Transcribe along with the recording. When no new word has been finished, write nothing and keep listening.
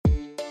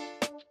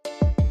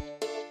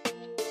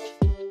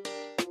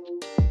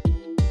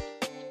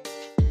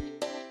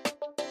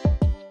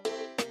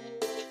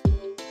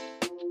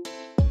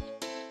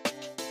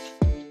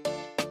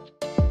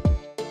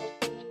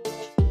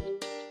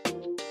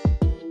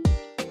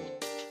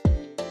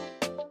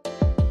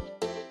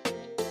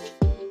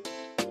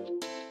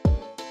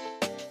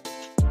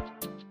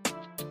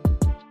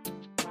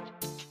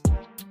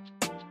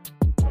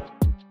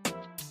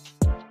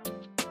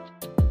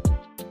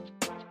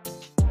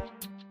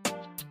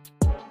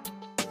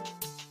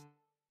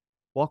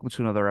Welcome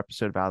to another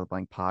episode of Out of the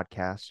Blank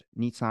podcast.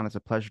 Nitzan, it's a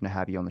pleasure to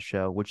have you on the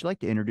show. Would you like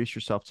to introduce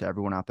yourself to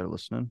everyone out there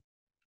listening?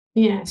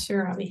 Yeah,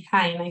 sure, Abby.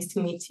 Hi, nice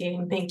to meet you,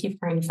 and thank you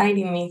for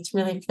inviting me. It's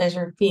really a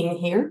pleasure being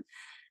here.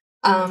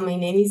 My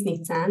name is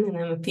Nitzan, and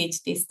I'm a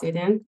PhD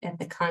student at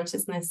the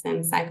Consciousness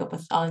and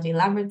Psychopathology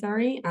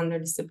Laboratory under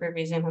the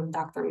supervision of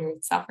Dr.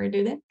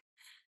 Nurit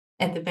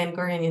at the Ben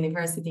Gurion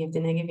University of the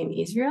Negev in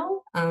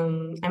Israel.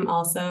 I'm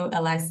also a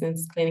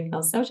licensed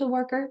clinical social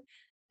worker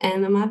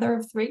and a mother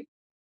of three.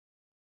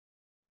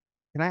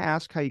 Can I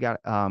ask how you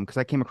got, because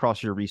I came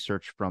across your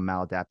research from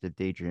maladaptive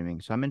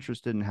daydreaming. So I'm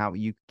interested in how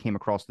you came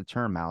across the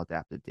term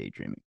maladaptive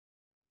daydreaming.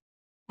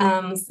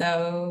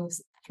 So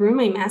through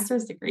my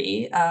master's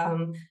degree,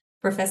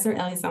 Professor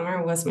Eli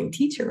Sommer was my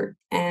teacher,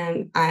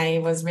 and I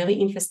was really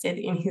interested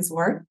in his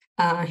work.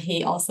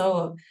 He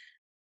also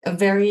a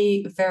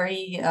very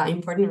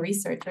important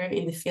researcher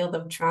in the field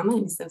of trauma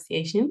and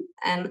dissociation,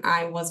 and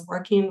I was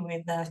working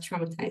with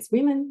traumatized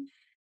women.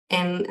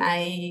 And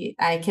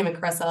I came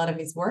across a lot of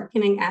his work,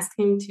 and I asked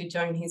him to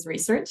join his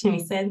research, and he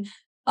said,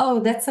 "Oh,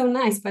 that's so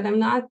nice, but I'm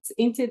not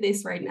into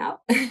this right now,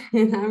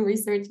 and I'm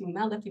researching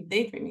maladaptive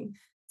daydreaming.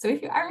 So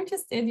if you are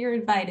interested, you're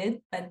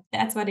invited, but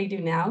that's what I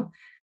do now."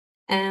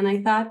 And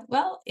I thought,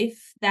 well,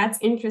 if that's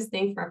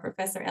interesting for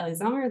Professor Eli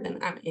Sommer, then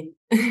I'm in.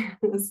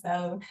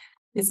 So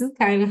this is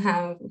kind of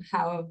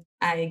how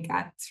I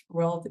got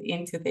rolled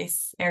into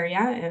this area,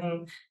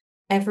 and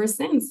ever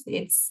since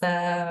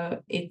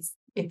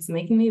it's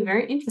making me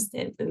very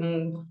interested,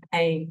 and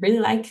I really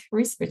like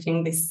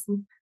researching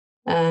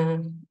uh,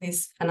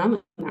 this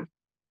phenomena.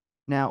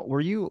 Now,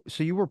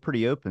 so you were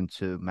pretty open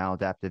to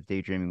maladaptive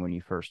daydreaming when you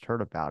first heard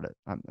about it.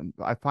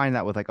 I find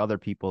that with like other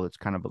people, it's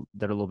kind of,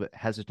 they're a little bit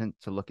hesitant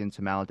to look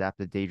into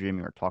maladaptive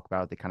daydreaming or talk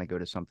about it. They kind of go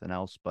to something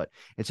else, but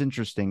it's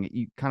interesting.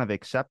 You kind of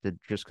accepted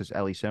just because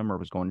Ellie Sommer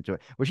was going into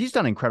it, which he's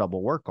done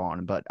incredible work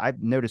on, but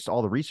I've noticed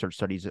all the research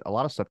studies, a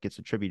lot of stuff gets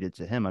attributed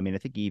to him. I mean, I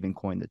think he even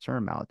coined the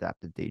term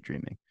maladaptive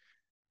daydreaming.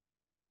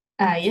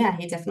 Yeah,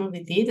 he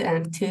definitely did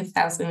in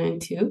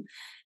 2002.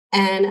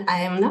 And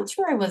I am not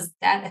sure I was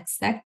that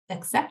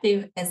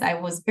acceptive, as I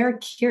was very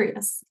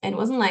curious. And it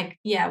wasn't like,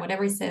 yeah,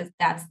 whatever he says,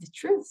 that's the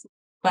truth.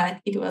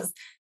 But it was,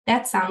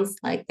 that sounds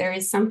like there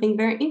is something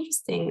very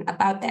interesting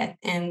about that,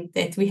 and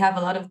that we have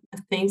a lot of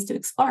things to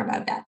explore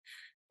about that,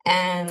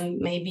 and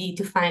maybe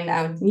to find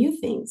out new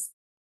things.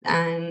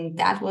 And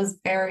that was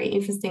very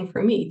interesting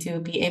for me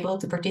to be able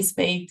to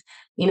participate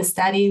in a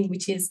study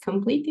which is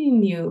completely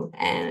new,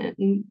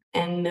 and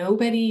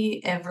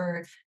nobody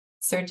ever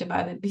searched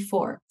about it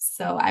before.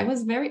 So I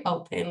was very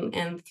open,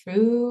 and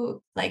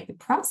through like the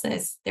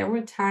process, there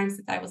were times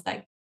that I was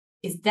like,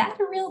 is that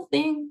a real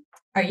thing?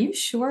 Are you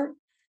sure?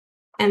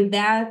 And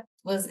that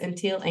was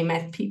until I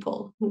met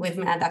people with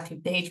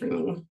maladaptive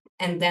daydreaming,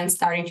 and then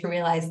starting to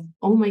realize,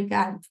 oh my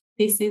God,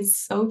 this is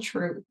so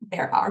true.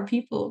 There are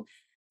people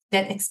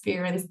that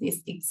experience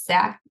this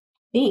exact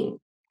thing,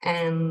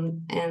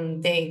 and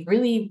they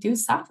really do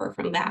suffer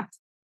from that.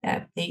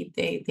 That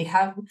they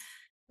have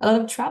a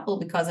lot of trouble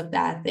because of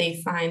that.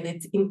 They find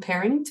it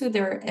impairing to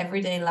their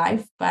everyday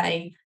life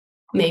by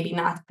maybe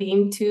not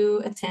being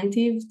too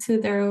attentive to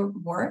their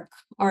work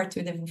or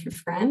to their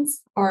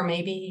friends, or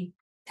maybe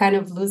kind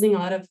of losing a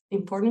lot of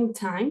important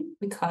time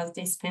because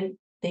they spend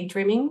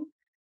daydreaming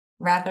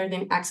rather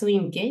than actually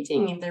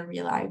engaging in their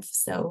real life.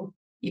 So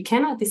you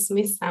cannot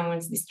dismiss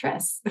someone's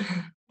distress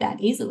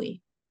that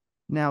easily.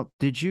 Now,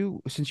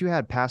 since you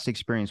had past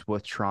experience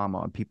with trauma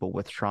and people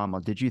with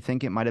trauma, did you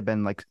think it might have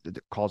been like the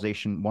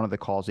causation, one of the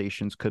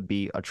causations could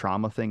be a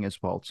trauma thing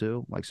as well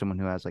too, like someone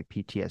who has like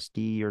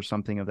PTSD or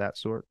something of that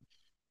sort?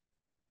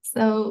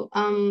 So,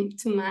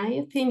 to my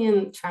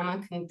opinion,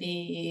 trauma can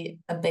be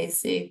a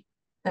basis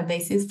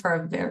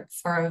for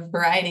for a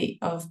variety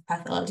of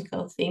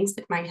pathological things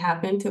that might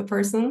happen to a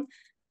person.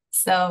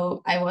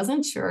 So I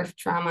wasn't sure if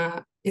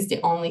trauma is the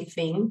only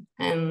thing.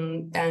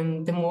 And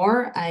the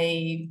more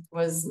I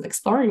was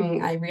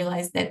exploring, I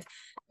realized that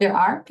there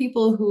are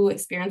people who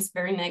experience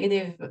very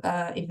negative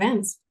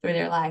events through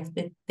their life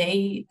that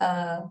they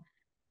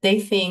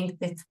think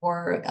that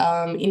were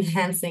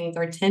enhancing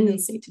their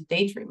tendency to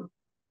daydream.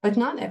 But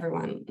not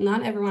everyone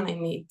I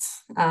meet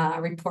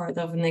report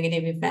of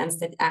negative events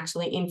that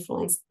actually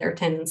influence their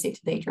tendency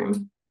to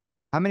daydream.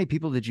 How many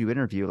people did you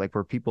interview? Like,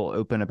 were people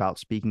open about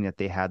speaking that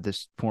they had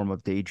this form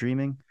of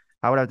daydreaming?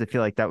 I would have to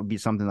feel like that would be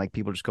something like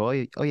people just go,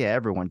 oh yeah,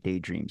 everyone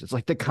daydreams. It's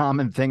like the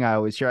common thing I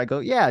always hear. I go,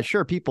 yeah,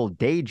 sure, people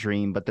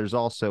daydream, but there's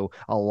also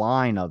a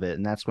line of it.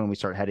 And that's when we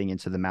start heading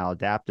into the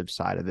maladaptive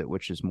side of it,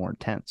 which is more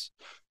intense.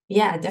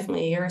 Yeah,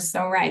 definitely. You're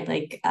so right.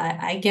 Like,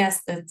 I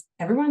guess that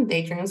everyone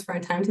daydreams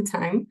from time to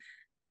time,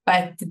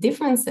 but the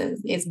difference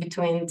is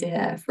between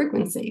the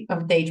frequency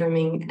of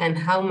daydreaming and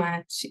how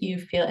much you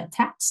feel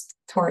attached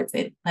towards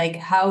it. Like,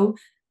 how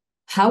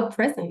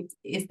present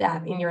is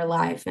that in your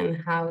life,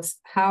 and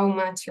how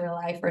much your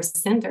life are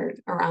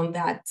centered around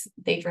that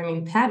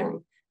daydreaming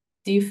pattern.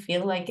 Do you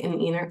feel like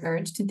an inner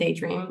urge to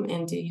daydream,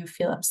 and do you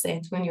feel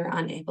upset when you're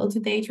unable to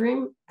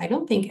daydream? I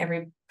don't think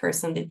every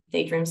person that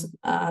daydreams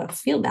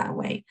feel that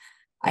way.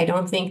 I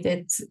don't think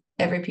that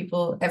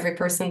every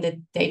person that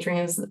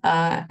daydreams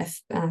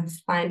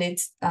find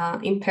it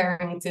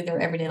impairing to their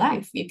everyday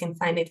life. You can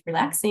find it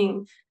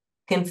relaxing,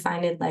 can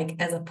find it like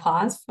as a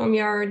pause from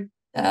your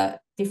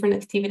different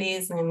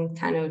activities and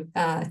kind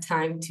of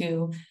time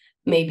to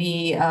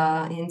maybe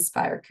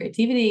inspire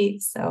creativity.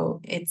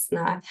 So it's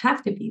not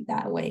have to be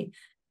that way.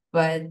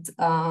 But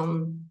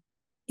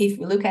if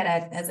we look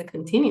at it as a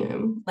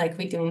continuum, like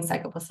we do in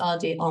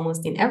psychopathology,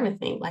 almost in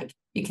everything, like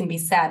you can be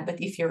sad, but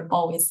if you're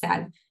always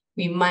sad,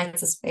 we might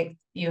suspect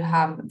you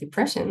have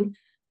depression.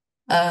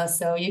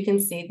 So you can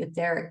see that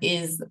there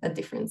is a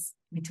difference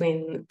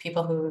between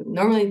people who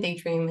normally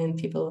daydream and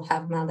people who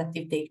have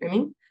maladaptive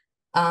daydreaming.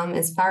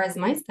 As far as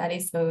my study,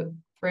 so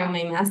for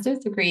my master's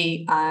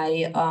degree,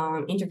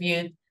 I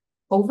interviewed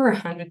over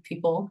 100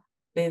 people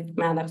with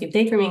maladaptive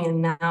daydreaming,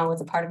 and now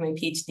as a part of my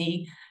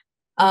PhD,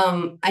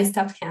 I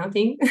stopped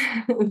counting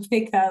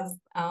because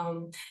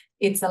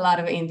it's a lot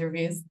of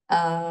interviews.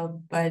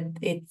 But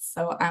it's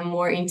so I'm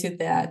more into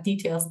the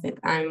details that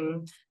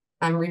I'm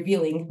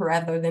revealing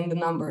rather than the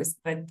numbers.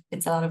 But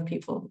it's a lot of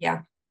people.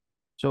 Yeah.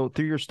 So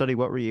through your study,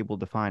 what were you able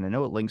to find? I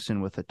know it links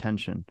in with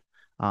attention,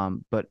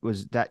 but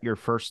was that your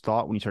first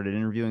thought when you started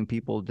interviewing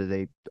people? Did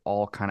they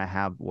all kind of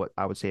have what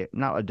I would say,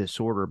 not a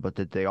disorder, but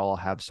did they all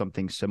have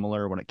something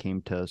similar when it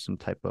came to some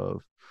type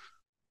of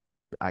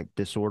like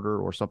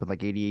disorder or something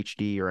like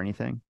ADHD or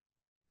anything?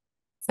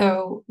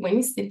 So when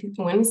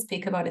we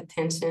speak about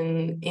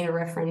attention in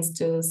reference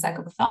to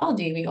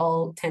psychopathology, we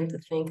all tend to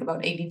think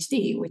about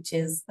ADHD, which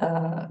is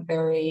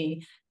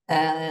very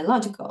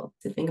logical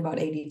to think about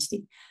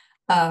ADHD.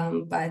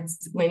 But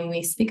when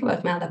we speak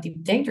about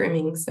maladaptive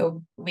daydreaming,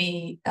 so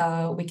we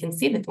can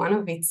see that one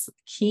of its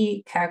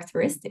key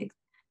characteristics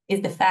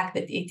is the fact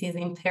that it is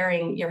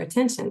impairing your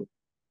attention,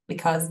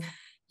 because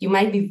you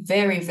might be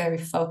very, very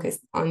focused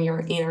on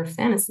your inner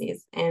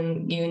fantasies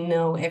and you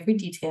know every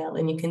detail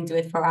and you can do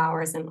it for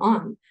hours and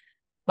on.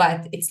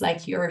 But it's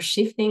like you're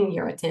shifting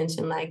your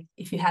attention. Like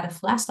if you had a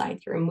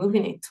flashlight, you're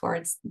moving it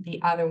towards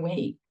the other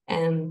way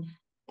and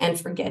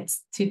forget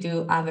to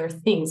do other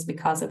things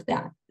because of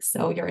that.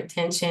 So your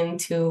attention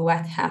to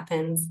what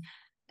happens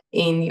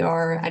in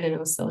your, I don't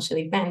know, social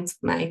event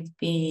might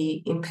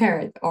be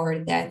impaired, or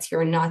that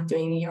you're not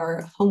doing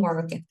your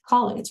homework at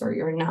college, or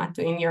you're not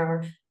doing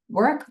your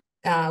work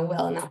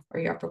well enough, or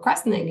you're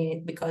procrastinating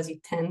it because you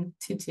tend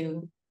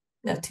to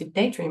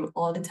daydream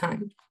all the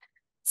time.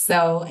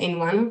 So in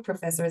one of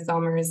Professor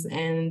Sommer's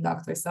and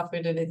Dr.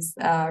 Soferdudic's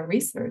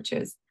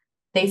researches,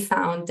 they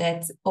found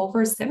that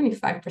over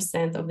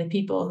 75% of the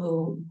people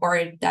who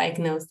were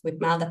diagnosed with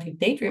maladaptive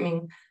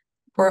daydreaming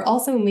were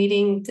also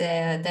meeting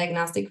the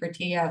diagnostic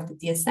criteria of the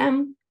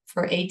DSM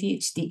for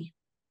ADHD.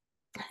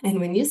 And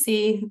when you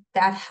see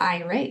that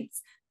high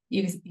rates,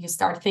 you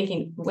start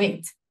thinking,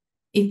 wait,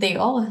 if they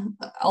all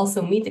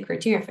also meet the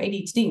criteria for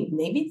ADHD,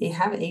 maybe they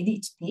have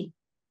ADHD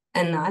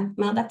and not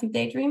maladaptive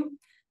daydream.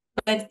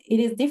 But it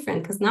is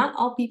different because not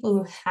all people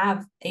who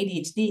have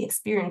ADHD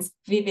experience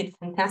vivid,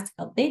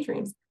 fantastical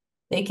daydreams.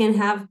 They can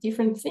have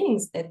different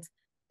things that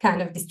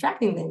kind of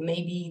distracting them.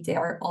 Maybe they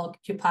are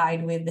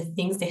occupied with the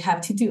things they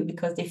have to do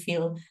because they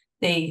feel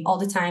they all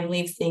the time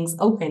leave things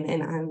open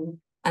and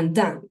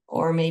undone,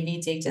 or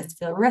maybe they just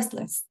feel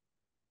restless,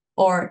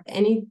 or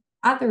any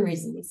other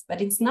reasons. But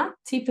it's not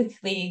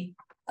typically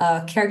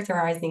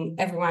characterizing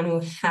everyone who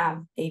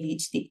have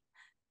ADHD.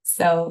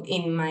 So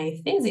in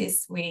my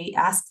thesis, we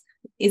asked,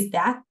 is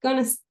that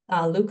going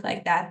to look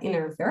like that in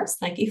reverse?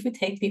 Like if we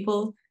take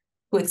people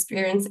who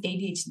experience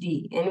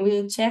ADHD and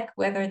we'll check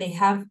whether they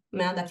have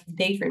maladaptive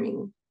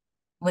daydreaming,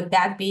 would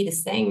that be the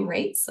same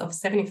rates of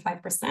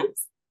 75%?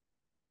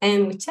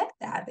 And we checked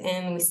that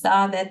and we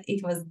saw that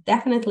it was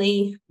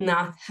definitely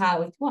not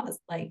how it was.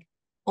 Like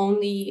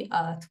only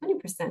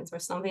 20% or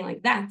something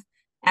like that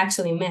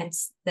actually met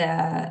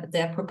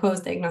the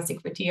proposed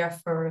diagnostic criteria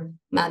for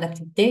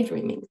maladaptive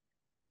daydreaming.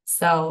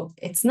 So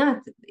it's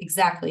not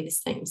exactly the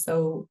same.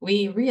 So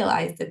we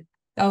realized that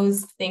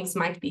those things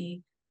might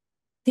be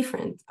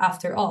different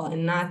after all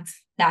and not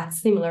that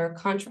similar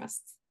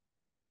contrasts.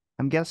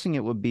 I'm guessing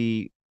it would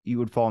be you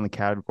would fall in the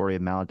category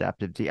of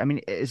maladaptive. I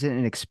mean, is it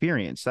an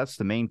experience? That's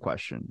the main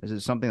question. Is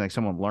it something like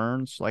someone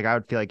learns? Like I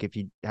would feel like if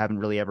you haven't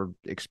really ever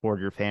explored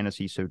your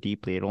fantasy so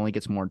deeply, it only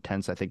gets more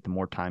intense, I think, the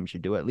more times you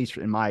do it, at least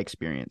in my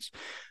experience.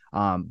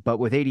 But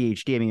with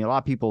ADHD, I mean, a lot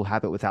of people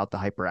have it without the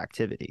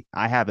hyperactivity.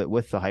 I have it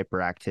with the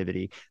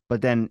hyperactivity,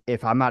 but then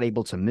if I'm not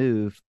able to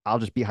move, I'll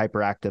just be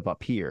hyperactive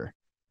up here,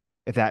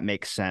 if that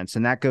makes sense.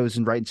 And that goes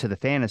right into the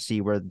fantasy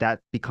where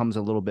that becomes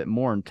a little bit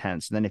more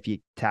intense. And then if you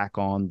tack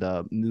on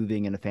the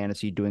moving in a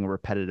fantasy, doing a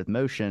repetitive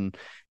motion,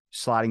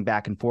 sliding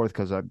back and forth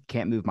because I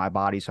can't move my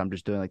body, so I'm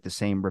just doing like the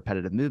same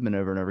repetitive movement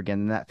over and over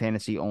again, and that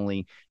fantasy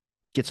only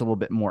gets a little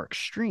bit more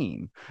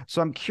extreme. So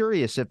I'm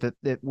curious if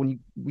when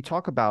we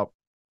talk about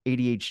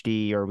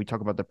ADHD or we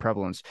talk about the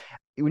prevalence,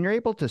 when you're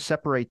able to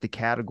separate the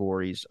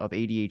categories of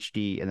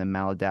ADHD and then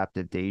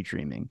maladaptive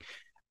daydreaming,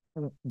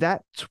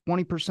 that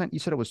 20%, you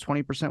said it was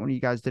 20% when you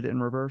guys did it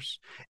in reverse,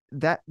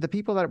 that the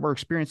people that were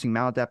experiencing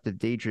maladaptive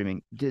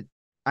daydreaming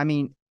I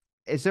mean,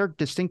 is there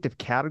distinctive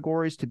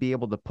categories to be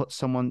able to put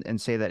someone and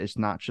say that it's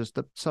not just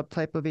a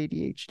subtype of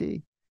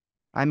ADHD?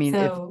 I mean,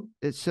 if So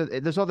it's so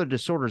there's other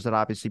disorders that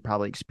obviously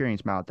probably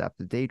experience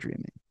maladaptive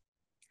daydreaming.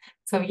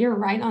 So you're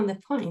right on the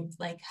point.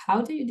 Like,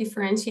 how do you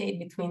differentiate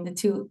between the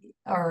two,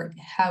 or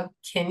how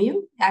can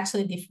you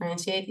actually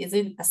differentiate? Is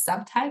it a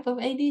subtype of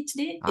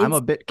ADHD? I'm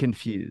a bit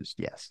confused.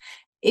 Yes.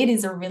 It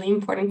is a really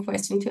important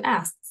question to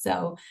ask.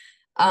 So,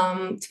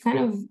 to kind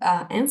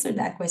of answer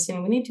that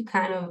question, we need to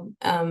kind of,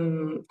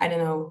 I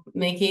don't know,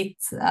 make it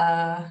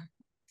a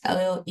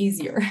little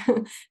easier.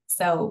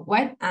 So,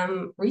 what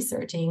I'm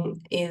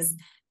researching is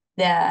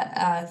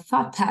the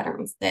thought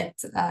patterns that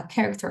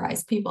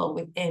characterize people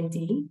with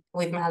MD,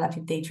 with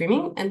maladaptive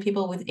daydreaming, and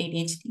people with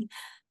ADHD.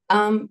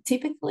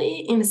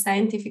 Typically, in the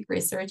scientific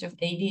research of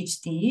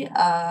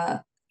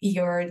ADHD,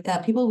 your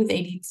people with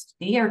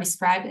ADHD are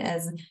described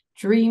as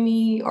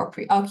dreamy or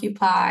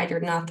preoccupied or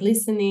not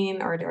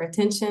listening, or their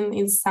attention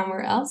is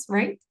somewhere else,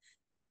 right?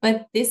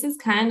 But this is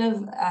kind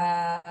of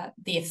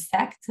the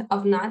effect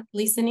of not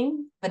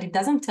listening, but it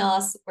doesn't tell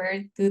us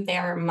where do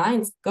their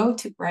minds go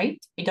to, right?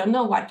 We don't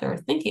know what they're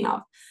thinking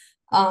of.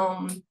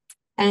 Um,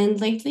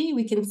 and lately,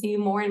 we can see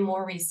more and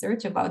more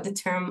research about the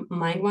term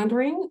mind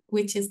wandering,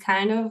 which is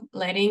kind of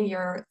letting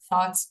your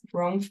thoughts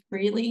roam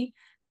freely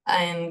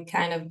and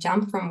kind of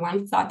jump from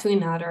one thought to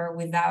another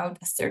without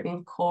a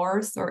certain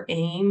course or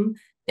aim.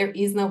 There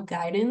is no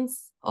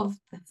guidance of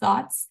the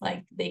thoughts,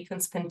 like they can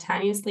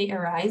spontaneously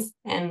arise,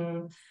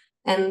 and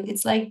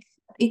it's like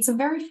it's a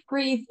very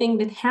free thing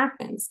that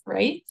happens,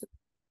 right?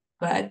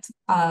 But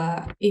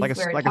if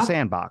we're Like a talking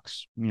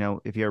sandbox,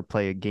 if you ever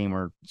play a game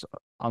where it's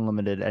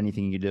unlimited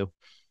anything you do.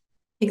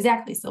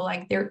 exactly, so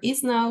like there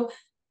is no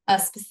a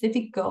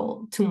specific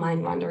goal to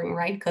mind wandering,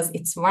 right? Because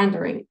it's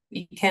wandering.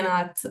 You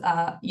cannot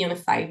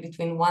unify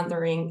between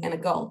wandering and a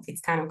goal.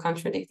 It's kind of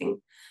contradicting.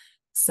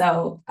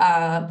 So,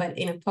 but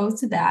in opposed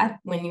to that,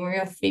 when you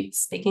were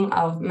speaking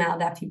of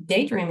maladaptive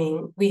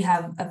daydreaming, we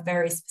have a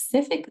very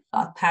specific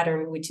thought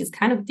pattern, which is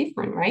kind of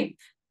different, right?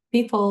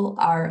 People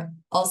are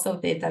also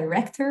the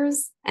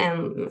directors,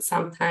 and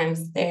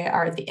sometimes they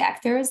are the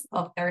actors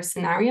of their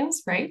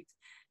scenarios, right?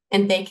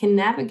 And they can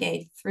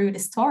navigate through the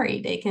story.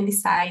 They can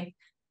decide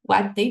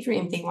what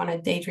daydream they want to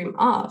daydream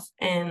of,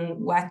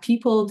 and what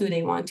people do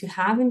they want to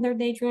have in their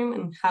daydream,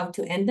 and how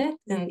to end it.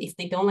 And if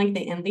they don't like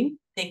the ending,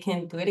 they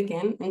can do it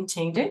again and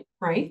change it,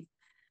 right?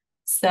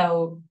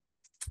 So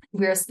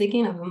we're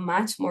speaking of a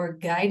much more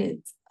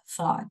guided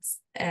thoughts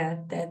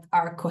that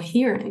are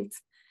coherent,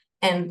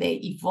 and they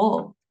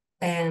evolve,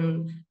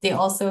 and they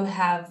also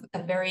have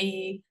a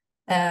very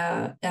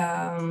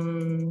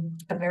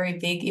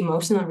big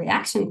emotional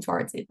reaction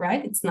towards it,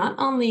 right? It's not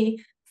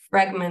only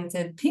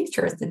fragmented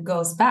pictures that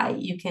goes by.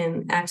 You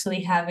can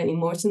actually have an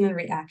emotional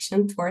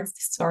reaction towards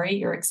the story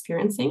you're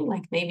experiencing,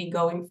 like maybe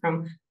going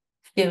from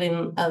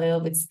feeling a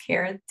little bit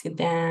scared to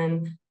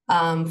then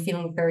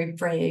feeling very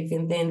brave,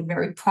 and then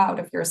very proud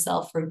of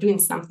yourself for doing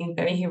something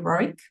very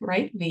heroic,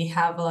 right? We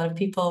have a lot of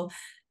people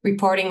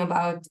reporting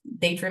about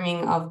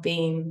daydreaming of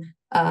being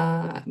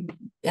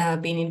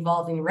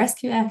involved in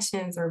rescue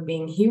actions or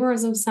being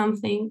heroes of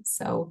something.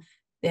 So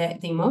the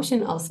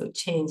emotion also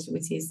changed,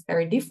 which is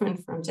very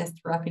different from just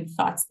rapid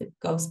thoughts that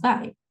goes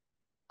by.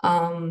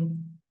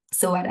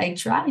 So what I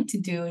try to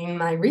do in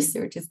my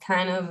research is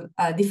kind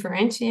of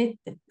differentiate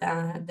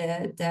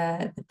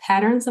the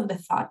patterns of the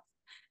thought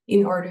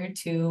in order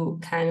to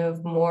kind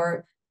of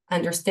more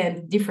understand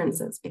the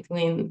differences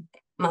between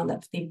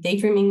maladaptive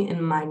daydreaming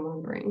and mind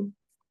wandering.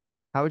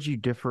 How would you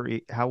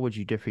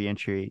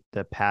differentiate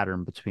the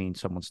pattern between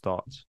someone's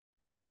thoughts?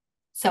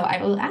 So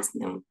I will ask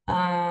them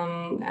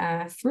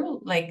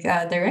through like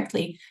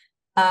directly,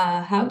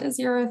 how does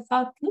your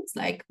thought looks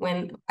like?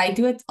 When I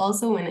do it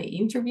also when I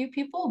interview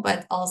people,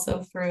 but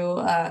also through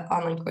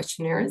online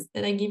questionnaires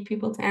that I give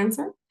people to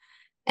answer.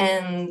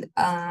 And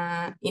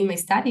in my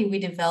study, we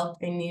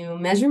developed a new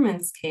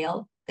measurement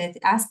scale that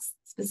asks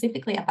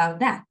specifically about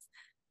that.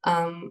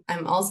 I'm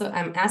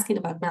asking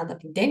about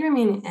maladaptive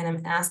daydreaming, and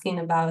I'm asking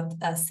about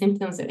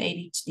symptoms of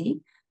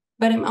ADHD,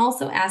 but I'm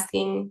also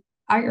asking,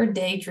 are your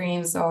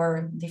daydreams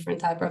or different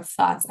type of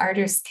thoughts, are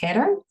they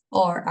scattered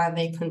or are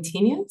they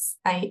continuous?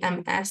 I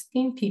am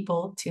asking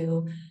people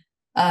to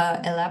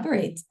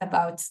elaborate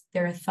about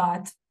their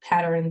thought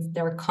patterns,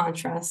 their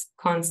contrast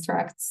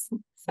constructs.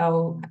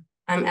 So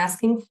I'm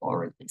asking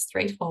forward,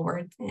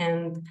 straightforward,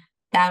 and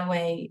that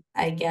way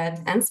I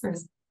get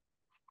answers.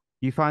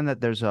 You find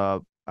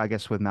that I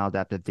guess with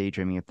maladaptive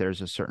daydreaming, if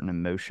there's a certain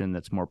emotion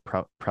that's more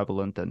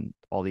prevalent than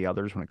all the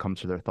others when it comes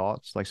to their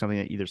thoughts, like something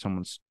that either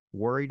someone's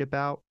worried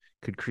about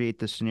could create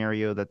the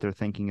scenario that they're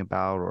thinking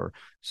about, or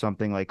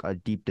something like a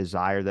deep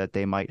desire that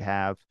they might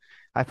have.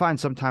 I find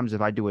sometimes if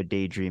I do a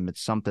daydream,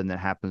 it's something that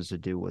happens to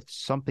do with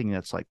something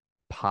that's like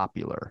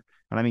popular.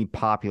 And I mean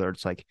popular,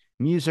 it's like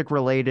music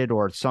related,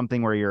 or it's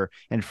something where you're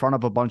in front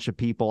of a bunch of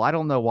people. I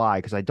don't know why,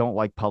 because I don't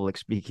like public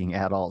speaking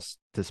at all,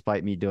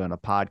 despite me doing a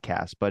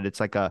podcast, but it's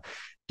like a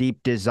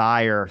deep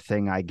desire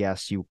thing, I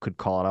guess you could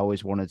call it. I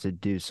always wanted to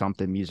do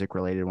something music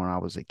related when I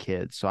was a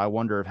kid. So I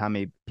wonder if how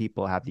many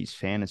people have these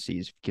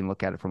fantasies. If you can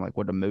look at it from like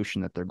what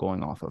emotion that they're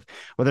going off of,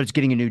 whether it's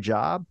getting a new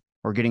job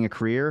or getting a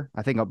career.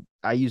 I think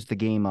I used the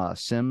game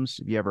Sims.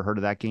 Have you ever heard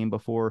of that game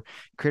before?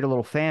 Create a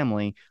little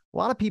family. A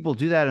lot of people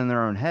do that in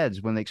their own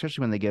heads when they,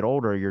 especially when they get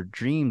older. Your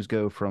dreams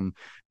go from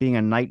being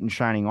a knight in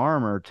shining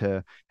armor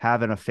to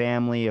having a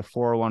family, a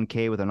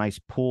 401k with a nice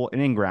pool,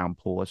 an in-ground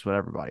pool. That's what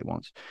everybody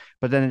wants.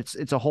 But then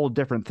it's a whole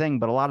different thing.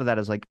 But a lot of that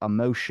is like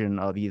emotion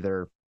of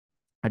either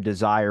a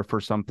desire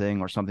for something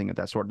or something of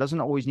that sort. It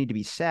doesn't always need to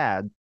be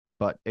sad,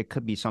 but it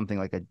could be something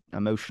like an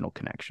emotional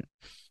connection.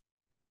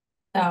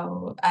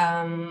 So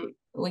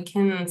we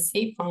can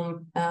see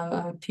from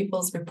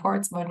people's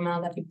reports about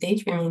maladaptive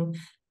daydreaming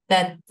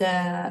that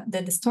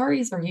the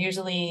stories are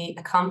usually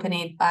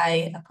accompanied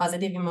by a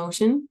positive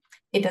emotion.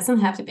 It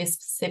doesn't have to be a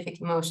specific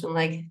emotion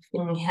like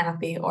feeling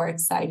happy or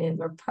excited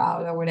or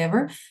proud or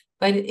whatever,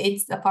 but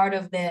it's a part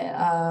of the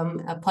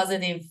a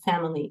positive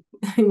family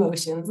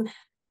emotions,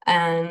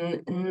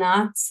 and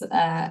not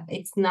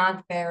it's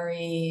not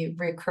very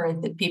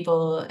recurrent that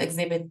people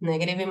exhibit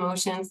negative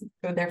emotions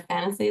through their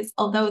fantasies,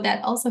 although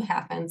that also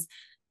happens.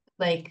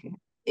 Like,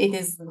 it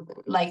is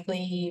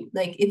likely,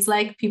 like it's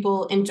like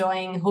people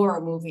enjoying horror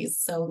movies,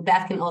 so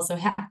that can also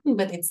happen,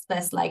 but it's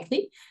less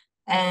likely.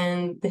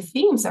 And the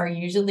themes are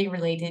usually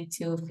related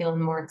to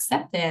feeling more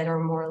accepted or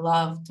more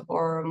loved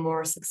or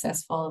more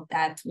successful,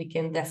 that we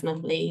can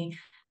definitely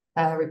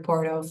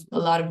report of. A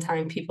lot of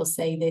time people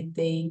say that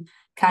they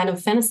kind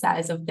of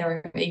fantasize of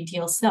their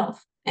ideal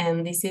self,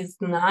 and this is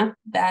not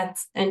that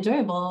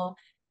enjoyable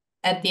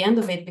at the end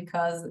of it,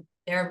 because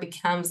there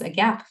becomes a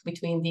gap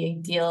between the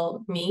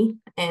ideal me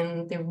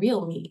and the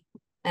real me.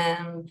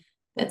 And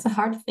that's a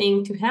hard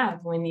thing to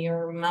have when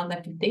you're a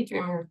maladaptive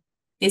daydreamer.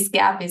 This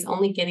gap is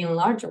only getting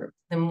larger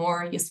the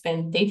more you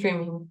spend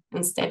daydreaming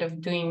instead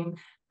of doing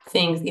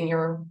things in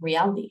your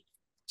reality.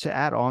 To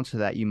add on to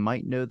that, you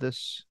might know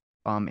this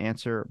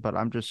answer, but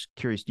I'm just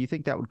curious. Do you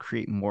think that would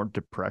create more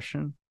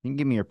depression? You can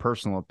give me your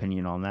personal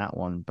opinion on that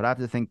one, but I have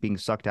to think being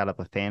sucked out of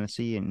a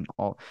fantasy and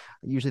all.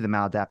 Usually, the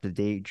maladaptive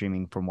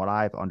daydreaming, from what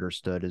I've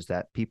understood, is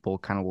that people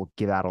kind of will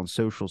give out on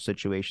social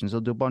situations. They'll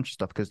do a bunch of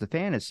stuff because the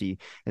fantasy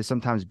is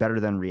sometimes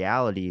better than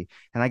reality.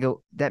 And I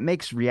go, that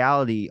makes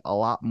reality a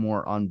lot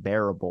more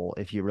unbearable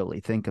if you really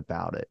think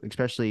about it.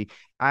 Especially,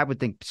 I would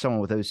think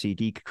someone with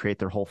OCD could create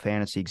their whole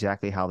fantasy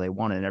exactly how they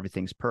want it and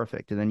everything's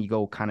perfect. And then you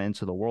go kind of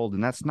into the world,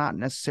 and that's not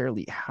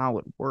necessarily how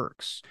it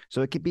works.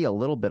 So it could be a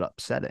little bit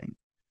upsetting.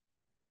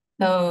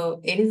 So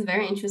it is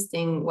very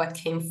interesting what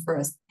came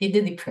first. Did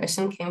the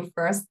depression came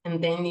first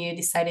and then you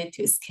decided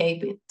to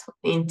escape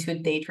into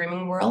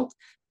daydreaming world?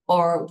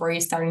 Or were you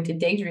starting to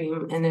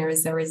daydream and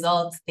as a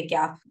result, the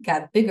gap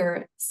got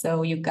bigger,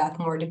 so you got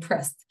more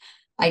depressed?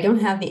 I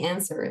don't have the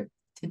answer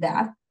to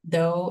that,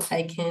 though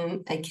I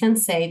can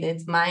say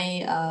that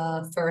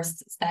my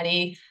first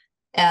study,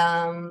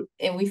 and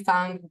we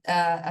found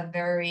a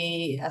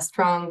very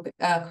strong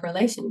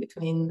correlation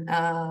between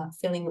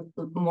feeling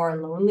more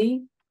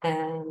lonely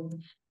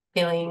and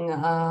feeling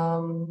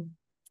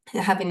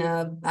having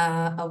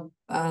a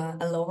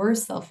lower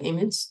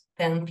self-image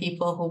than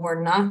people who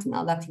were not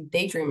maladaptive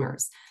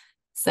daydreamers.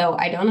 So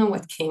I don't know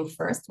what came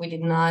first. We did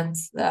not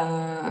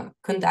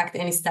conduct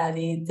any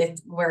study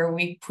that where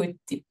we put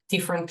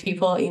different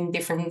people in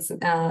different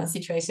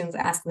situations,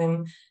 ask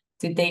them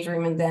to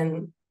daydream, and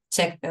then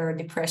check their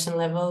depression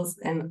levels,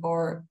 and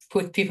or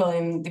put people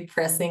in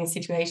depressing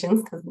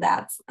situations, because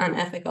that's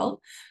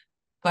unethical.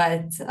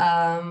 But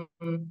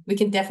we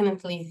can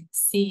definitely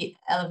see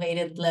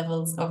elevated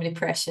levels of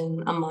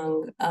depression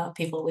among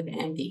people with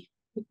MD, Do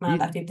you,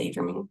 maladaptive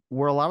daydreaming.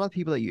 were a lot of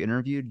people that you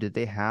interviewed, did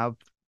they have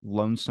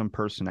lonesome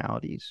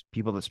personalities?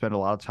 People that spend a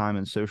lot of time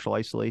in social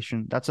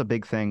isolation? That's a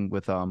big thing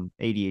with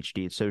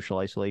ADHD, it's social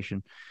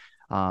isolation.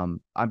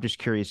 I'm just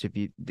curious if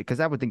you,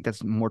 because I would think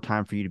that's more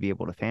time for you to be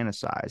able to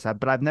fantasize.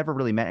 But I've never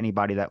really met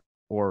anybody that,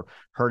 or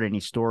heard any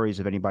stories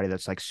of anybody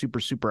that's like super,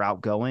 super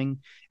outgoing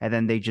and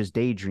then they just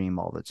daydream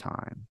all the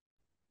time.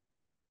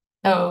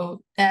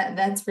 So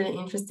that's really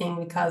interesting,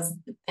 because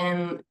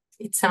then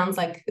it sounds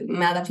like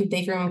maladaptive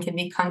daydreaming can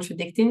be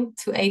contradicting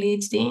to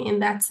ADHD in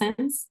that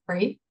sense,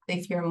 right?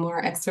 If you're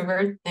more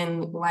extrovert,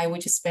 then why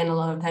would you spend a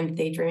lot of time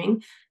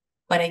daydreaming?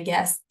 But I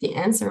guess the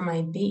answer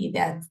might be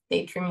that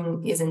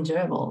daydreaming is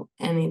enjoyable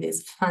and it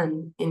is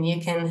fun, and you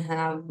can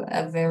have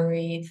a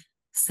very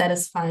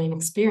satisfying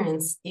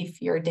experience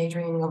if you're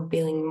daydreaming of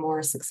being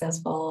more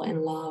successful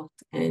and loved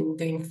and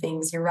doing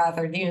things you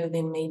rather do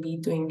than maybe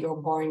doing your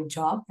boring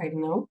job. I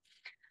don't know.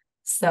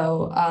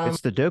 So It's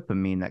the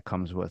dopamine that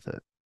comes with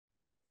it.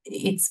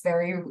 it's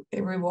very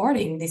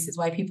rewarding. This is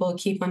why people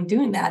keep on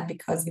doing that,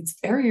 because it's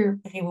very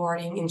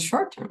rewarding in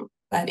short term.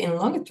 But in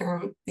longer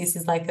term, this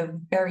is like a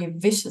very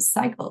vicious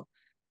cycle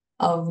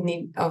of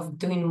need of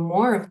doing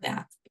more of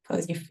that,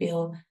 because you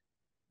feel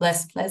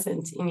less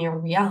pleasant in your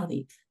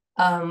reality.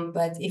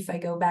 But if I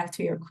go back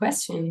to your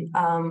question,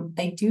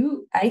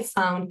 I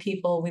found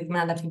people with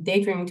maladaptive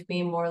daydreaming to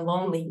be more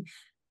lonely.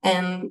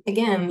 And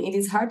again, it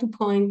is hard to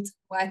point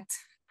what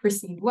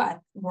proceed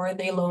what? Were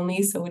they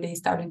lonely, so they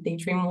started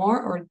daydream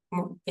more, or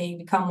they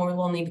become more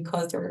lonely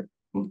because they're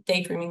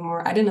daydreaming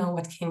more? I don't know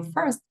what came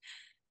first,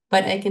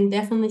 but I can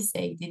definitely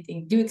say that they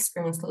do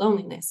experience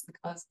loneliness,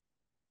 because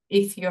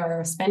if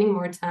you're spending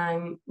more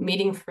time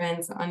meeting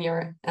friends on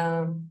your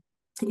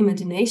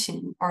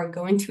imagination, or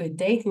going to a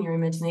date in your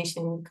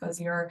imagination because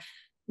you're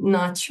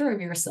not sure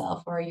of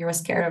yourself, or you're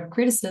scared of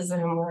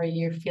criticism, or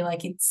you feel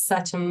like it's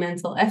such a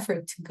mental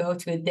effort to go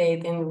to a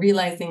date and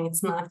realizing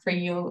it's not for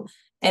you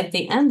at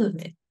the end of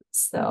it.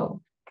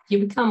 So you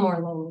become more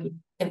lonely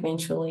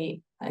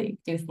eventually. I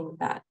do think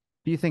that.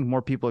 Do you think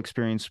more people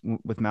experience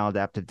with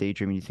maladaptive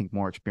daydreaming? You think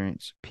more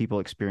experience people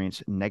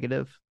experience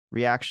negative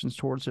reactions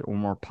towards it, or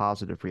more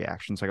positive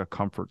reactions, like a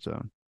comfort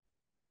zone?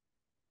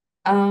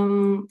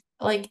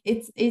 Like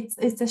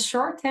it's a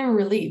short-term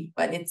relief,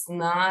 but it's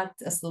not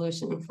a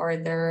solution for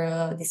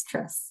their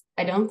distress.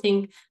 I don't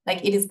think,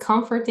 like, it is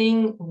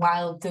comforting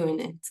while doing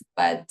it,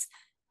 but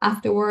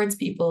afterwards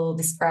people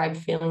describe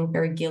feeling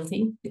very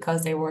guilty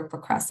because they were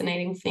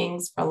procrastinating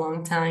things for a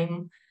long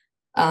time.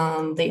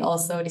 They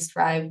also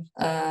describe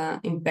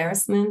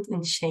embarrassment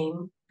and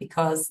shame,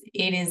 because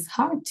it is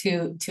hard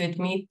to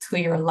admit to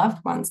your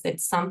loved ones that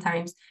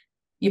sometimes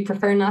you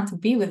prefer not to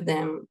be with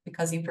them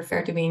because you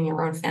prefer to be in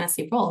your own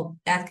fantasy world.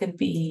 That could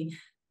be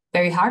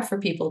very hard for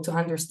people to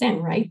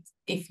understand, right?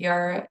 If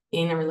you're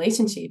in a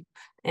relationship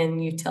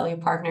and you tell your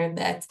partner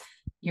that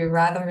you'd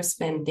rather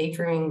spend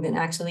daydreaming than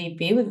actually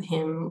be with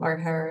him or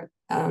her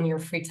on your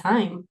free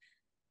time,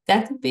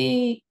 that could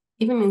be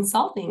even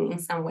insulting in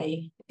some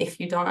way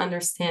if you don't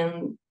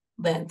understand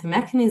the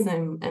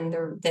mechanism and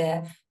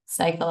the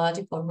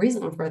psychological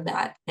reason for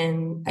that.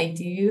 And I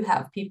do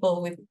have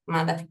people with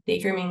maladaptive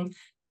daydreaming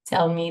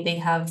tell me they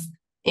have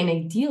an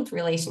ideal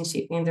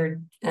relationship in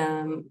their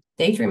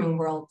daydreaming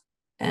world.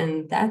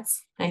 And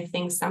that's, I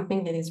think,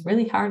 something that is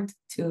really hard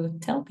to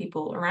tell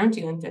people around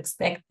you and to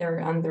expect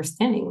their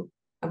understanding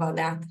about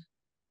that.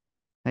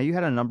 Now, you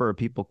had a number of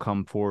people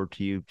come forward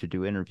to you to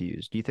do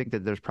interviews. Do you think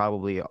that there's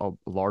probably a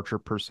larger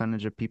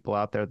percentage of people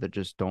out there that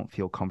just don't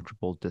feel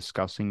comfortable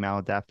discussing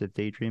maladaptive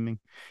daydreaming?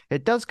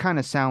 It does kind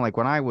of sound like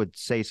when I would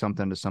say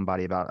something to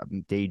somebody about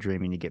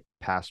daydreaming to get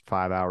past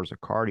 5 hours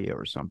of cardio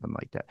or something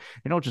like that,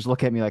 they don't just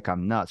look at me like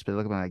I'm nuts, but they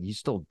look at me like, you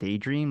still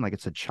daydream? Like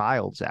it's a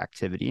child's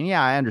activity. And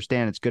yeah, I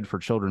understand it's good for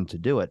children to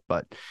do it,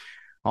 but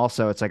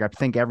also it's like I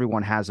think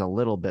everyone has a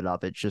little bit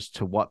of it. Just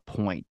to what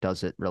point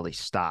does it really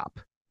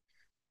stop?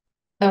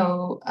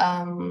 So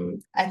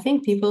I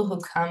think people who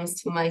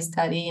comes to my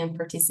study and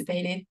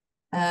participated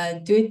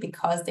do it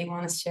because they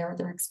want to share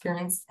their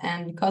experience,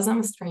 and because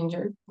I'm a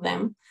stranger to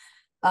them.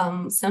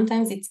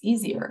 Sometimes it's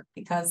easier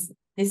because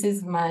this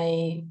is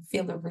my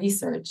field of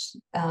research.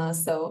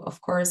 So of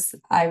course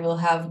I will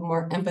have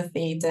more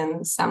empathy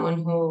than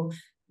someone who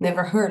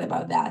never heard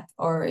about that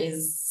or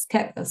is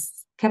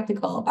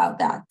skeptical about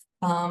that.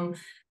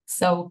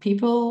 So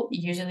people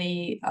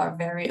usually are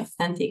very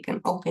authentic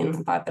and open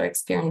about their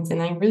experience, and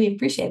I really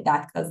appreciate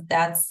that, because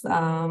that's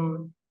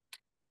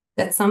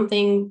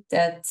something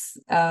that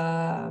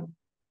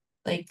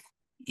like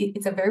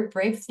it's a very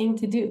brave thing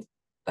to do.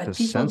 But It's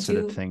a people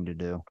sensitive do thing to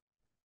do.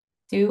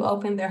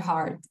 open their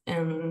heart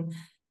and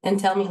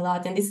tell me a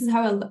lot. And this is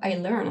how I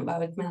learn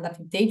about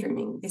maladaptive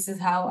daydreaming. This is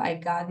how I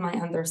got my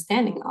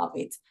understanding of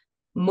it,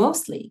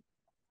 mostly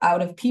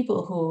out of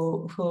people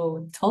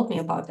who told me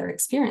about their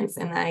experience.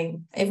 And I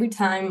every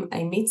time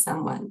I meet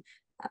someone,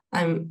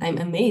 I'm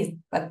amazed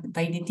by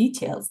the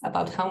details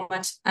about how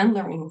much I'm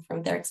learning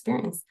from their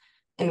experience.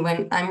 And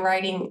when I'm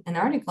writing an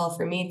article,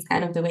 for me, it's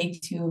kind of the way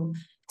to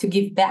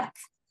give back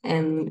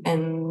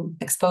and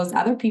expose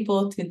other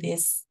people to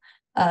this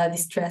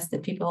distress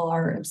that people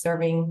are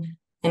observing,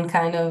 and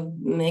kind of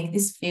make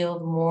this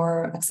field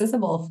more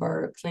accessible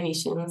for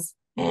clinicians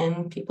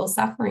and people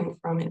suffering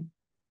from it.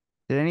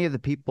 Did any of the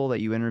people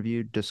that you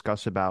interviewed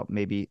discuss about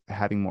maybe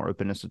having more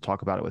openness to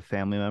talk about it with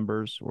family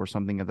members or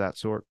something of that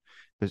sort?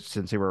 But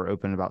since they were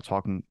open about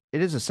talking,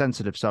 it is a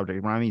sensitive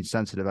subject. When I mean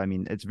sensitive, I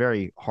mean it's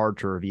very hard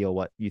to reveal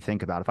what you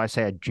think about. If I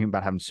say I dream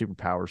about having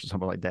superpowers or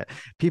something like that,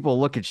 people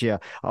look at you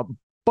a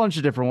bunch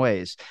of different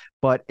ways.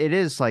 But it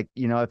is like,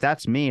 if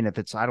that's me and if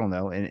it's, I don't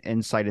know, an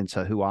insight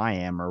into who I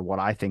am or what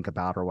I think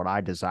about or what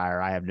I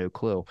desire, I have no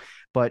clue.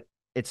 But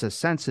it's a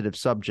sensitive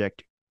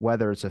subject,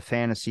 whether it's a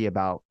fantasy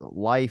about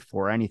life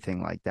or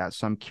anything like that.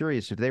 So I'm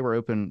curious if they were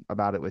open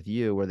about it with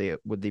you, would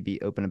they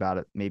be open about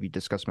it, maybe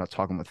discussing about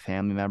talking with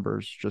family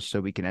members, just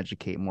so we can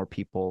educate more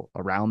people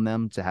around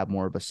them to have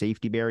more of a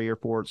safety barrier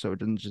for it. So it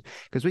doesn't just,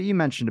 because what you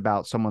mentioned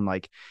about someone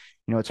like,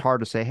 it's hard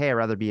to say, hey, I'd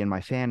rather be in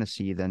my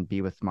fantasy than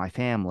be with my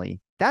family.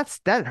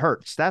 That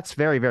hurts. That's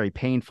very, very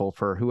painful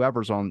for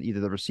whoever's on either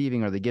the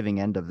receiving or the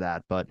giving end of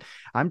that. But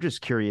I'm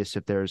just curious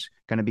if there's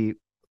going to be,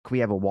 could we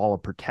have a wall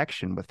of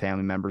protection with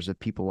family members if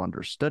people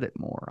understood it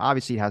more?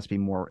 Obviously, it has to be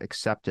more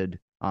accepted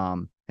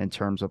in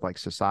terms of like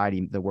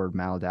society, the word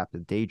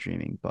maladaptive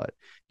daydreaming. But,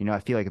 I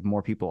feel like if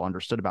more people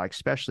understood about it,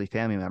 especially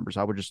family members,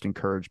 I would just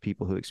encourage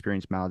people who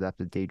experience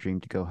maladaptive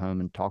daydream to go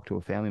home and talk to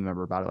a family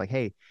member about it. Like,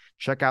 hey,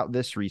 check out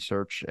this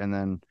research. And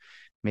then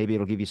Maybe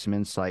it'll give you some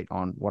insight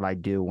on what I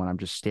do when I'm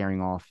just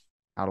staring off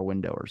out a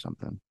window or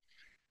something.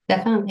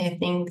 Definitely, I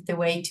think the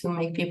way to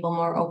make people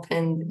more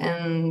open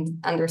and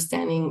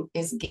understanding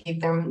is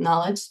give them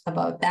knowledge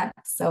about that.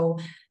 So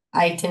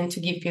I tend to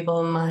give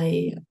people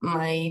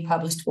my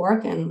published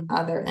work and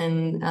other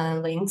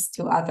and links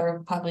to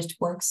other published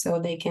works so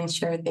they can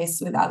share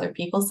this with other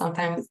people.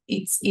 Sometimes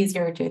it's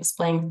easier to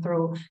explain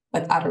through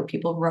what other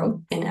people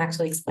wrote than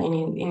actually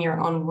explaining in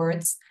your own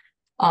words.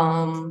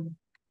 Um,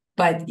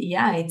 but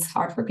yeah, it's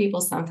hard for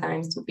people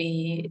sometimes to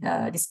be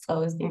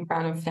disclosed in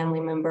front of family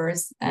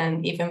members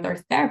and even their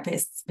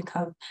therapists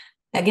because,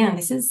 again,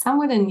 this is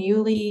somewhat a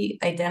newly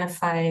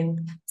identified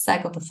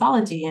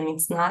psychopathology and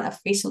it's not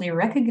officially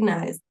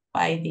recognized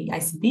by the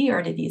ICD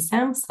or the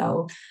DSM.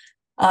 So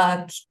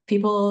uh,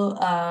 people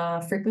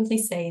frequently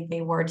say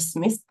they were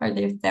dismissed by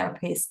their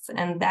therapists,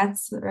 and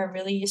that's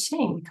really a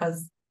shame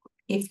because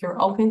if you're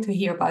open to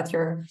hear about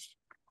your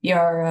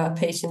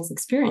patient's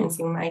experience,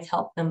 you might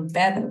help them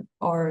better,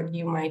 or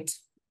you might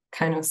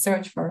kind of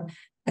search for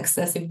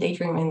excessive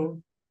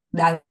daydreaming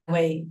that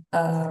way,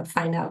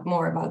 find out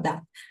more about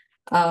that.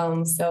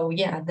 So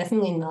yeah,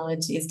 definitely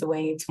knowledge is the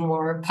way to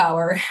more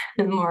power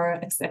and more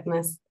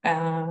acceptance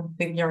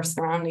with your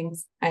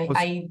surroundings. Was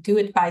I do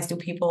advise to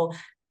people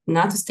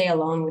not to stay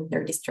alone with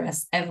their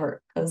distress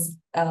ever, because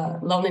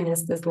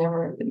loneliness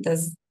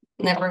does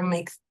never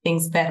make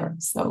things better.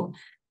 So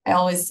I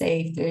always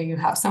say if you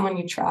have someone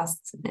you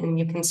trust and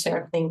you can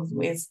share things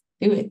with,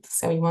 do it.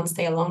 So you won't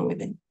stay alone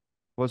with it.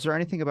 was there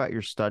anything about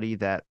your study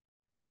that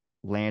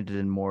landed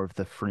in more of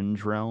the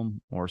fringe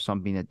realm or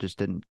something that just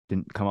didn't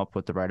come up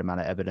with the right amount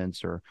of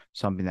evidence or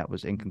something that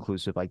was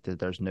inconclusive, like that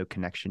there's no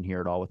connection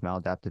here at all with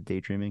maladaptive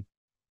daydreaming?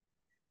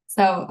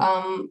 So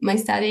my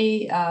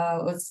study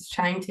was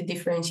trying to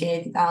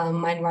differentiate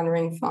mind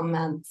wandering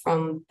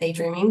from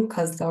daydreaming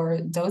because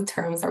those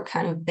terms are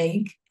kind of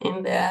vague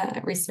in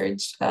the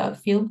research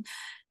field,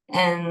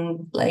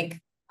 and like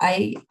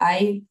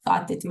I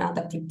thought that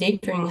maladaptive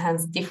daydreaming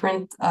has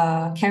different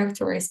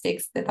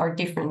characteristics that are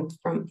different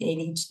from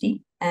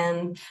ADHD,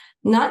 and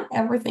not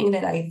everything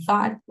that I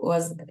thought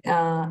was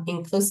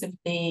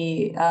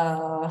inclusively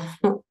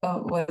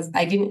was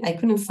I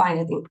couldn't find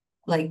it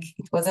like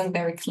it wasn't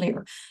very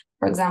clear.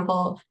 For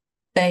example,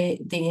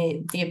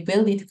 the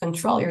ability to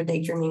control your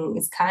daydreaming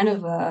is kind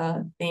of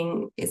a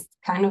thing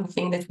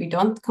that we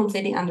don't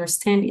completely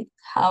understand it.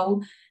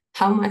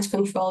 How much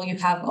control you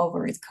have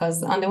over it.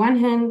 Because on the one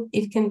hand,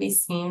 it can be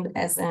seen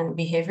as a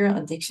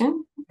behavioral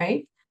addiction,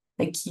 right?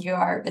 Like you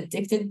are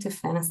addicted to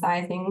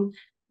fantasizing,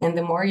 and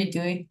the more you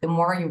do it, the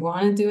more you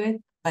want to do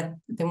it. But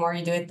the more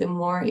you do it, the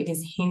more it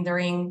is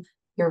hindering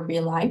your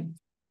real life.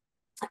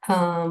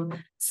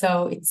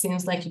 So it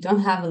seems like you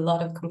don't have a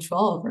lot of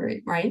control over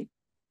it, right?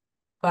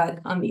 But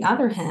on the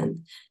other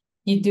hand,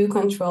 you do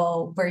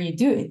control where you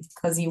do it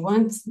because you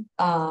won't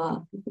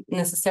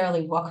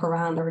necessarily walk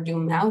around or do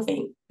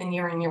mouthing when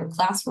you're in your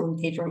classroom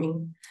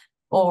daydreaming,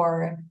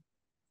 or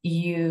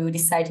you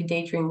decide to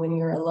daydream when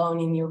you're alone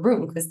in your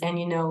room because then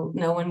you know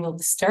no one will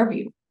disturb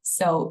you.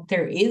 So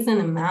there is an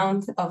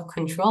amount of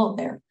control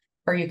there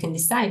where you can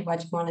decide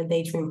what you want to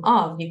daydream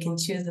of. You can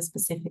choose a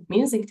specific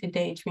music to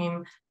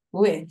daydream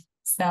with.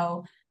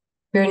 So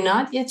we're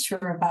not yet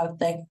sure about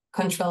the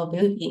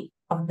controllability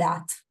of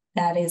that.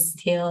 That is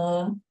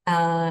still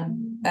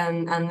an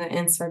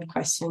unanswered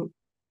question.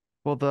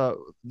 Well,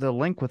 the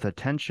link with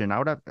attention,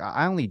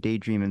 I only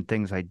daydream in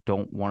things I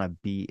don't want to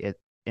be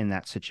in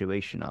that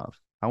situation of.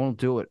 I won't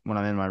do it when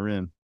I'm in my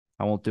room.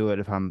 I won't do it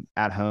if I'm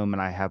at home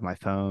and I have my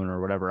phone or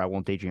whatever. I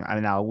won't daydream. I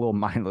mean, I will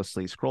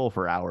mindlessly scroll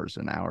for hours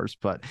and hours,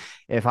 but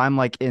if I'm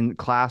like in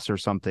class or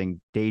something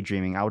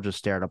daydreaming, I'll just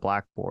stare at a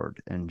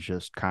blackboard and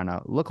just kind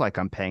of look like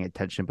I'm paying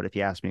attention. But if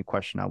you ask me a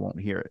question, I won't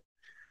hear it.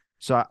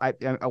 So I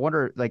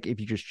wonder like if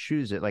you just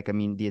choose it, like I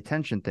mean the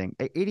attention thing,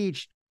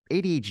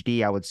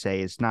 ADHD I would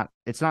say is not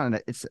it's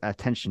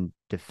attention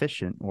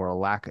deficient or a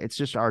lack. It's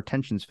just our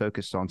attention's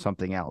focused on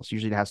something else.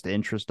 Usually it has to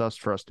interest us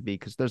for us to be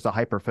because there's the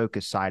hyper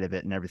focus side of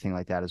it and everything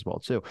like that as well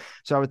too.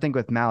 So I would think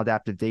with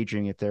maladaptive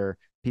daydreaming, if there are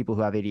people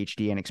who have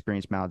ADHD and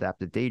experience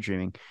maladaptive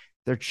daydreaming,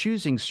 they're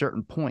choosing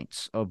certain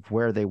points of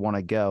where they want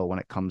to go when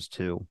it comes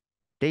to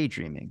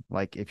daydreaming.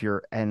 Like if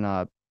you're in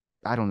a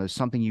I don't know,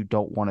 something you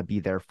don't want to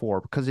be there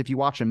for. Because if you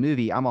watch a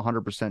movie, I'm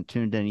 100%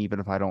 tuned in, even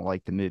if I don't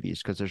like the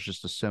movies, because there's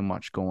just so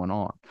much going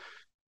on.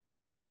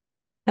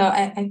 So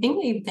I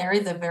think there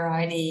is a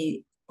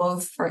variety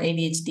both for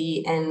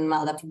ADHD and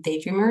maladaptive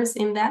daydreamers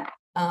in that.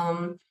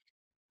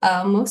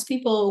 Most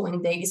people,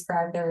 when they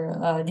describe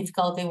their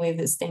difficulty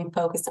with staying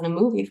focused on a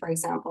movie, for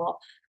example,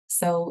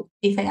 so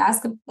if I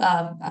ask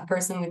a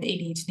person with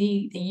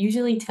ADHD, they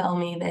usually tell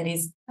me that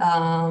is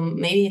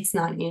maybe it's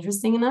not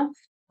interesting enough,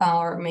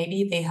 or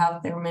maybe they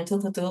have their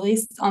mental to-do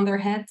list on their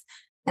head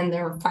and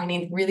they're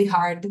finding it really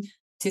hard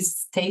to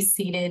stay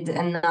seated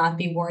and not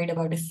be worried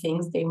about the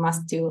things they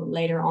must do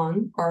later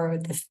on or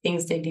the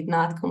things they did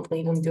not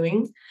complete on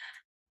doing,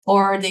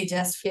 or they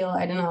just feel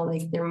I don't know,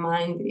 like their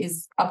mind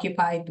is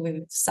occupied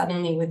with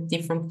suddenly with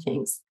different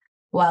things.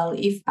 Well,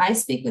 if I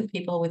speak with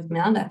people with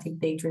maladaptive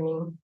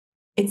daydreaming,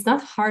 it's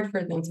not hard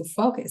for them to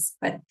focus,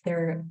 but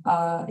their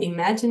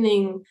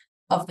imagining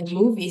of the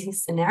movie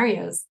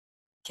scenarios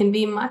can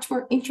be much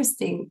more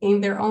interesting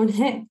in their own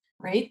head,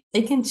 right?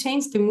 They can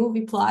change the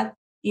movie plot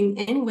in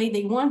any way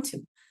they want to.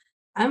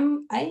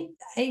 I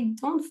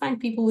don't find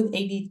people with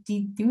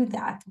ADHD do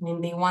that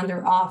when they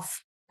wander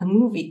off a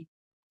movie,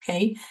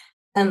 okay?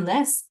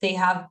 Unless they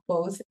have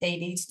both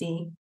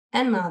ADHD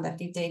and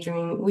maladaptive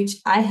daydreaming, which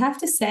I have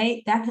to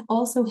say that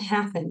also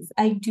happens.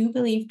 I do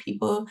believe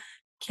people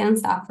can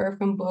suffer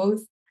from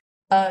both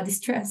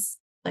distress.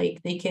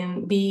 Like they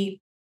can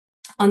be,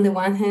 on the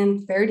one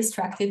hand, very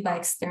distracted by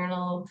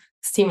external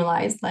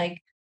stimuli,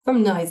 like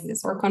from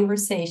noises or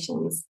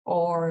conversations,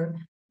 or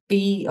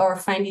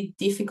find it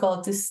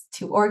difficult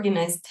to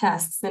organize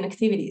tasks and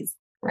activities,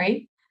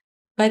 right?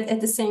 But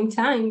at the same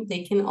time,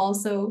 they can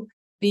also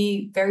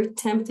be very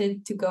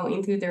tempted to go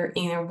into their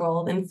inner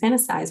world and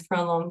fantasize for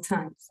a long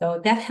time.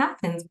 So that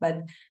happens,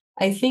 but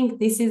I think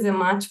this is a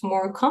much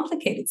more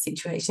complicated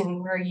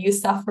situation where you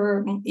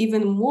suffer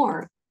even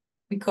more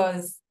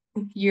because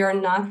you're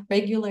not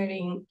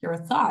regulating your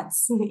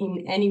thoughts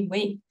in any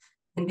way.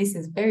 And this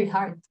is very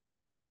hard.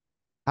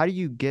 How do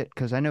you get,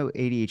 because I know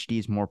ADHD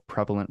is more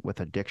prevalent with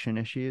addiction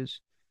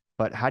issues,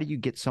 but how do you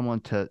get someone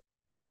to,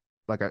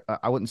 like,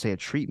 I wouldn't say a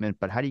treatment,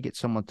 but how do you get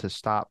someone to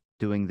stop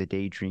doing the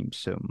daydream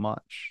so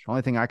much? The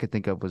only thing I could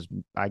think of was,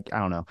 I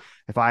don't know,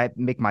 if I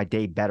make my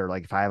day better,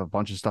 like if I have a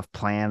bunch of stuff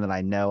planned that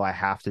I know I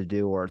have to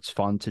do or it's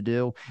fun to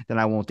do, then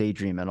I won't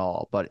daydream at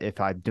all. But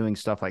if I'm doing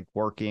stuff like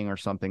working or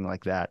something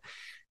like that,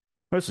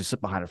 mostly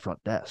sit behind a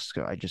front desk.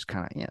 So I just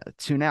kind of,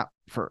 tune out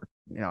for,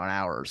 an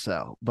hour or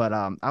so. But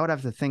I would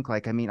have to think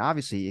like, I mean,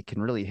 obviously it can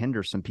really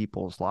hinder some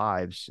people's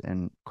lives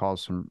and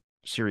cause some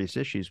serious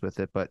issues with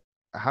it. But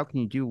how can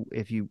you do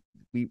if you,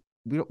 we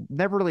don't,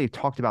 never really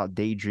talked about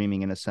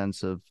daydreaming in a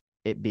sense of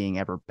it being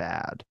ever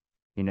bad.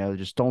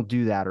 Just don't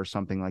do that or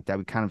something like that.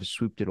 We kind of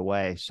swooped it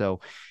away.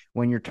 So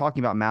when you're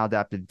talking about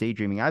maladaptive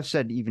daydreaming, I've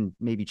said even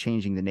maybe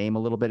changing the name a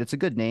little bit. It's a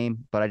good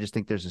name, but I just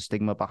think there's a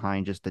stigma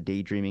behind just the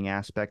daydreaming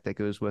aspect that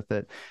goes with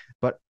it.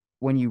 But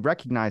when you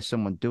recognize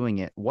someone doing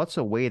it, what's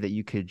a way that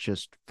you could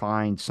just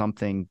find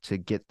something to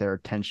get their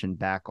attention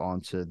back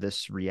onto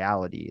this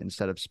reality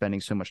instead of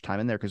spending so much time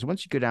in there? Because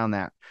once you go down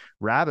that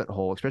rabbit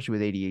hole, especially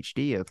with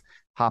ADHD, of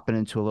hopping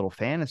into a little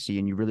fantasy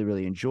and you really,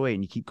 really enjoy it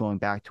and you keep going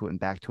back to it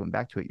and back to it and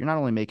back to it, you're not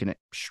only making it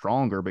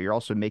stronger, but you're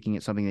also making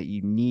it something that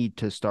you need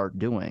to start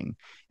doing.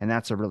 And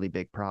that's a really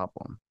big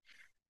problem.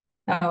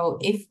 So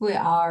if we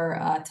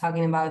are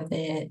talking about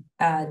the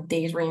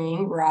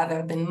daydreaming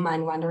rather than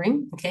mind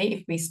wandering, okay,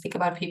 if we speak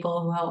about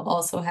people who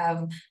also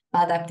have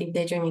adaptive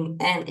daydreaming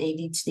and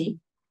ADHD,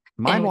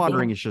 Mind and we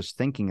wandering think, is just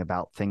thinking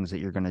about things that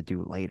you're going to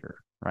do later,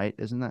 right?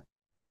 Isn't that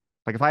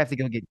like if I have to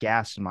go get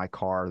gas in my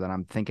car, then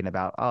I'm thinking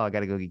about, oh, I got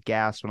to go get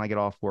gas when I get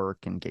off work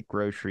and get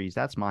groceries.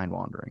 That's mind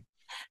wandering.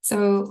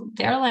 so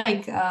they're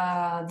like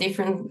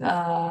different,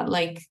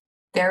 like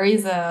there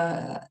is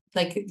a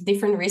like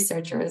different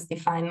researchers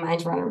define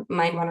mind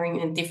wandering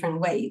in a different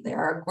way. There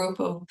are a group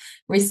of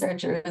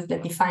researchers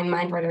that define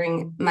mind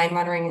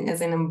wandering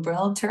as an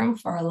umbrella term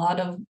for a lot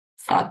of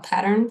thought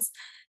patterns,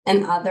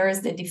 and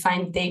others that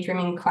define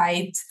daydreaming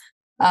quite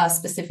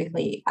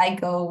specifically. I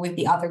go with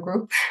the other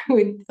group,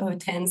 who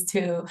tends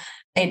to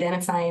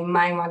identify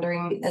mind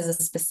wandering as a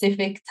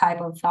specific type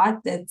of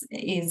thought that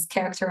is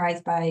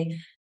characterized by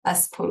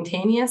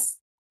spontaneous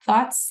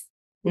thoughts,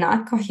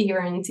 not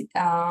coherent,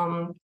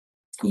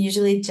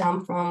 usually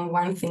jump from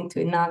one thing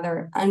to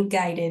another,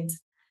 unguided,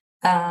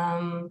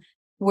 um,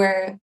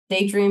 where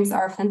daydreams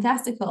are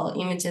fantastical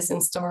images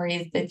and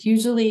stories that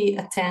usually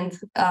attend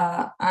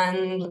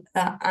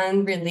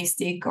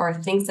unrealistic or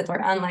things that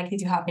are unlikely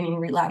to happen in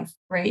real life,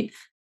 right?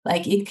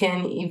 Like it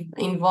can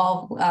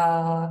involve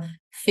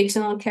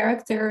fictional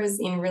characters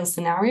in real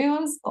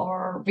scenarios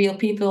or real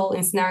people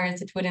in scenarios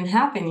that wouldn't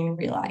happen in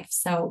real life.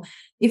 So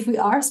if we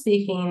are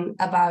speaking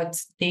about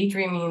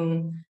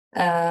daydreaming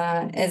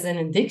as an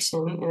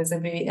addiction, as a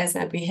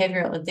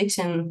behavioral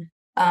addiction,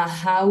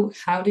 how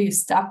do you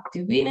stop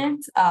doing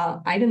it?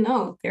 I don't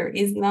know. There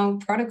is no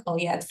protocol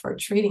yet for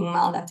treating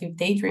maladaptive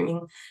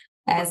daydreaming,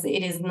 as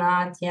it is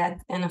not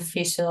yet an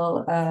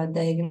official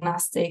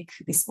diagnostic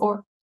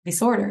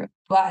disorder.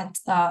 But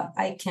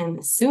I can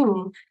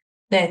assume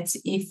that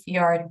if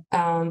you're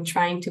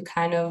trying to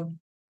kind of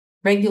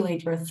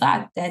regulate your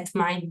thought, that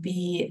might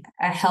be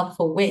a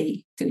helpful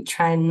way to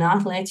try and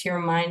not let your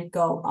mind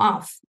go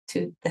off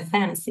to the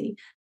fantasy,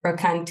 or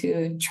kind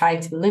to try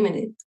to limit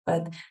it.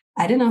 But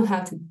I don't know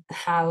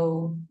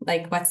how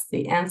like what's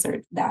the answer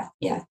to that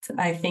yet.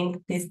 I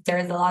think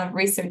there's a lot of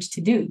research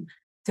to do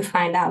to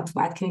find out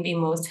what can be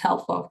most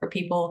helpful for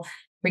people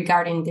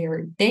regarding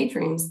their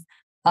daydreams.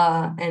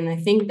 And I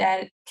think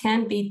that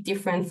can be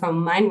different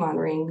from mind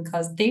wandering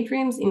because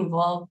daydreams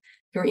involve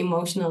your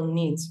emotional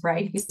needs,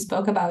 right? We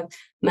spoke about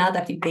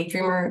maladaptive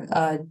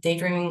daydreamer,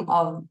 daydreaming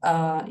of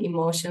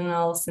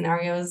emotional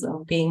scenarios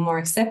of being more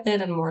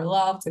accepted and more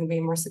loved and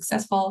being more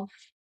successful.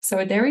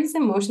 So there is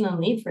emotional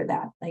need for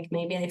that. Like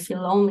maybe I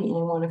feel lonely and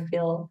I want to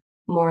feel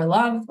more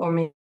loved, or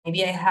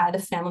maybe I had a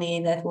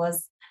family that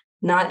was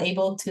not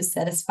able to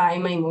satisfy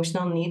my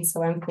emotional needs.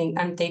 So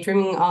I'm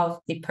daydreaming of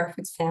the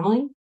perfect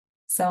family.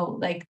 So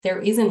like there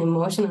is an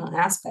emotional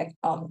aspect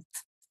of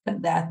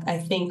it that I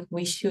think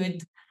we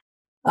should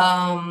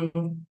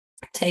um,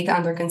 take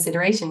under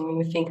consideration when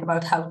we think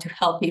about how to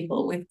help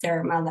people with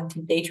their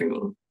maladaptive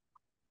daydreaming.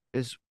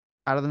 Is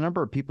out of the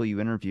number of people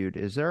you interviewed,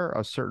 is there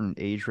a certain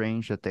age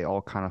range that they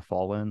all kind of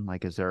fall in?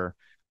 Like, is there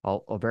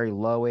a very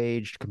low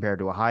age compared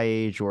to a high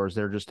age, or is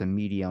there just a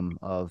medium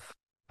of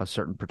a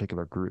certain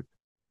particular group?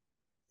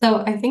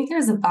 So I think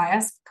there's a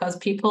bias because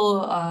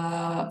people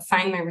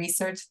find my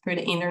research through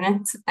the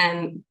internet,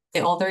 and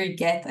the older you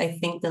get, I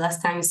think the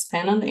less time you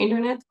spend on the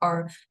internet,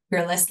 or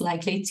you're less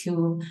likely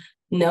to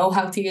know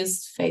how to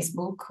use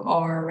Facebook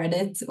or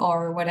Reddit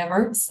or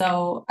whatever.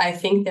 So I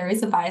think there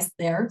is a bias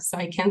there. So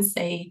I can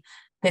say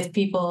that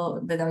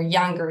people that are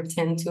younger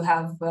tend to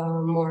have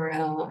more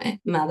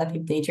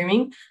maladaptive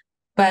daydreaming.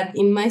 But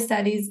in my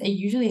studies, I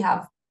usually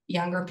have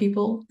younger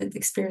people that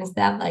experience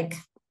that, like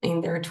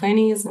in their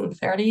 20s and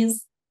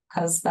 30s,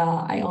 because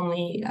I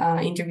only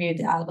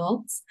interviewed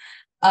adults.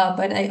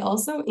 But I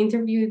also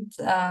interviewed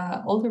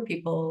older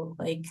people,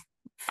 like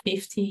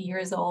 50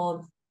 years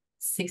old,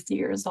 60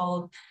 years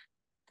old,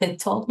 that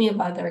told me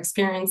about their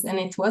experience, and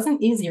it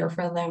wasn't easier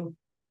for them.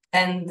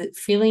 And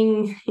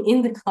feeling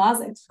in the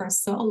closet for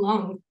so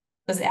long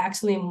was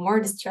actually more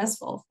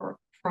distressful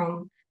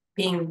from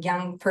being a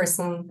young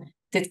person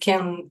that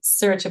can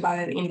search about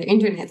it in the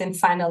internet and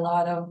find a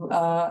lot of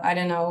I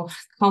don't know,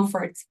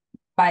 comfort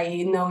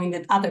by knowing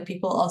that other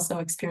people also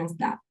experience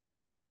that.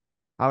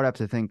 I would have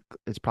to think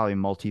it's probably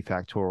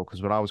multifactorial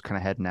because what I was kind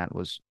of heading at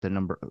was the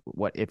number,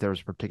 what if there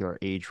was a particular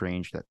age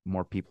range that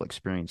more people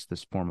experience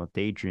this form of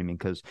daydreaming?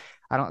 Because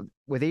I don't,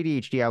 with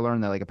ADHD, I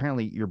learned that like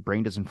apparently your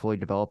brain doesn't fully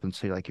develop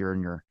until like you're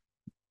in your,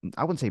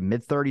 I wouldn't say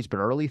mid 30s, but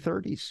early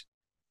 30s.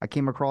 I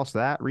came across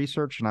that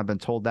research and I've been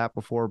told that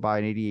before by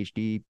an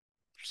ADHD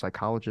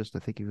psychologist. I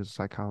think he was a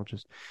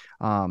psychologist.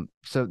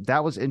 So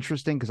that was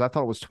interesting because I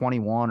thought it was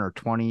 21 or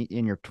 20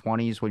 in your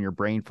 20s when your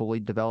brain fully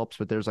develops,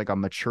 but there's like a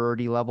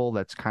maturity level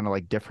that's kind of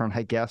like different,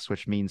 I guess,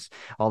 which means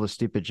all the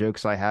stupid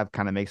jokes I have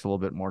kind of makes a little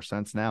bit more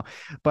sense now.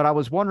 But I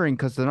was wondering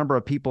because the number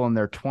of people in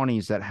their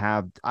 20s that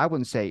have, I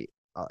wouldn't say,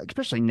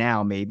 especially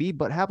now maybe,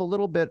 but have a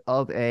little bit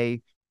of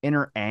a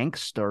inner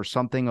angst or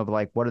something of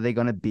like, what are they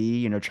going to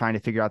be, trying to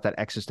figure out that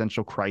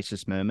existential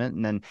crisis moment.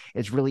 And then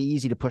it's really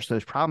easy to push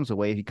those problems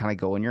away if you kind of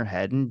go in your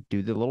head and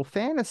do the little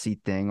fantasy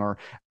thing or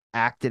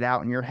act it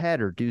out in your head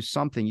or do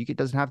something. It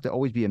doesn't have to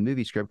always be a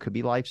movie script, could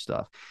be life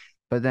stuff.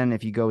 But then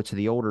if you go to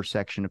the older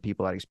section of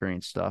people that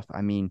experience stuff,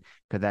 I mean,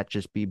 could that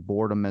just be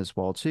boredom as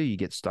well too? You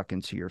get stuck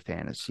into your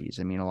fantasies.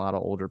 I mean, a lot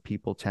of older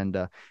people tend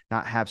to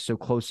not have so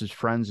close as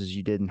friends as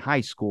you did in high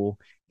school.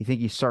 You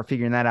think you start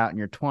figuring that out in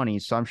your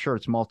 20s. So I'm sure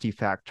it's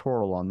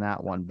multifactorial on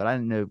that one. But I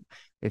didn't know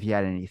if you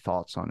had any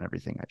thoughts on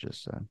everything I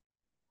just said.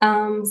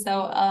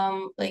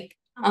 Like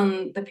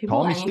on the Call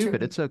people me I stupid.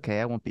 interviewed. It's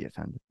okay. I won't be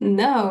offended.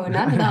 No,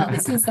 not at all.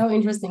 This is so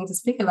interesting to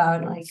speak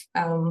about. Like,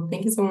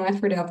 thank you so much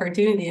for the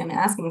opportunity and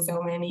asking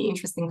so many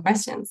interesting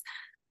questions.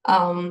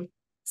 Um,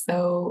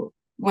 so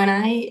when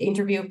I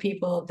interview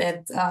people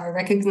that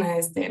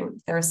recognize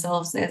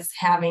themselves as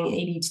having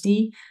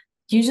ADHD,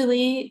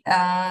 usually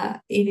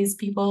it is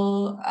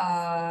people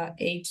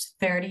aged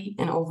 30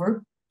 and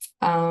over,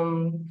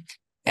 um,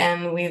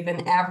 and with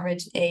an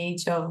average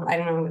age of, I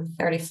don't know,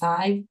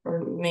 35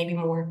 or maybe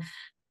more.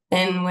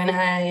 And when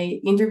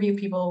I interview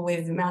people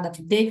with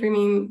maladaptive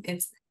daydreaming,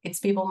 it's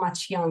people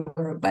much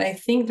younger. But I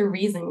think the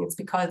reason is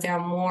because they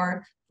are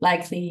more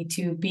likely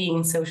to be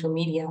in social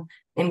media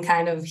and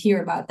kind of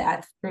hear about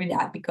that through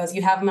that, because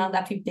you have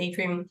maladaptive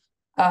daydream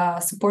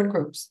support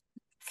groups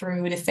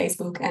through the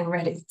Facebook and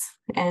Reddit,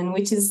 and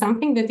which is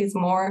something that is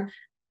more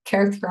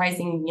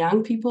characterizing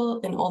young people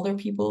than older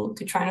people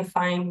to try to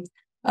find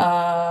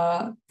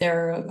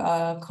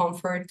their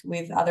comfort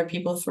with other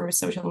people through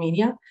social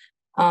media.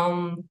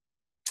 Um,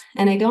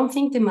 and I don't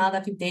think the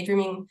maladaptive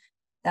daydreaming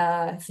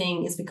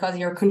thing is because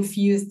you're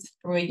confused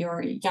through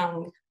your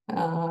young,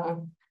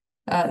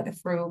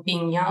 through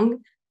being young.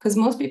 Because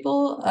most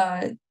people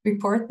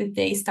report that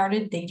they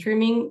started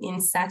daydreaming in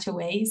such a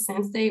way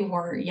since they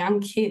were young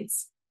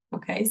kids.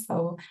 Okay,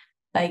 so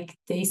like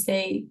they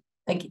say,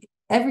 like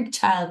every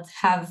child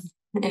have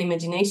an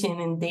imagination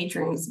and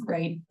daydreams,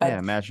 right? Yeah, But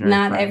imaginary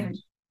not every,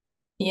 friends.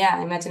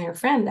 yeah, imaginary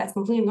friend, that's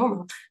completely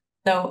normal.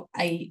 So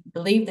I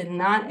believe that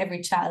not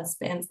every child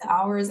spends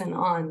hours and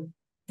on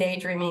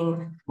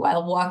daydreaming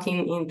while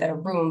walking in their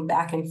room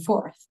back and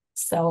forth.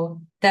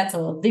 So that's a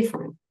little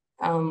different.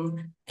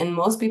 And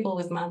most people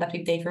with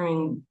maladaptive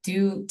daydreaming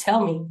do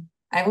tell me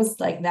I was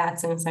like that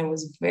since I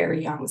was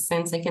very young,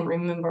 since I can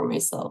remember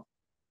myself.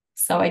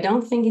 So I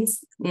don't think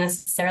it's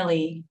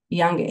necessarily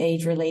young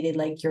age related,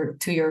 like your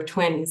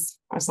 20s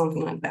or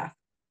something like that.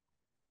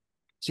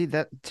 See,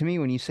 that to me,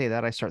 when you say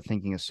that, I start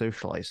thinking of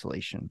social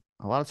isolation.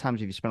 A lot of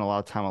times, if you spend a lot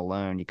of time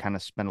alone, you kind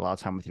of spend a lot of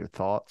time with your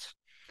thoughts.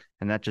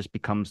 and that just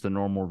becomes the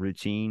normal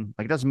routine.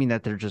 Like, it doesn't mean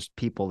that they're just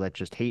people that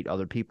just hate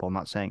other people. I'm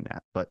not saying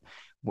that, but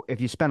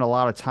if you spend a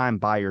lot of time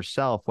by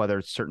yourself, whether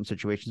it's certain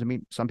situations, I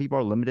mean, some people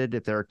are limited.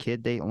 If they're a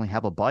kid, they only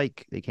have a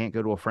bike. They can't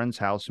go to a friend's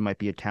house who might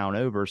be a town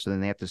over. So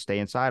then they have to stay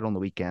inside on the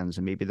weekends,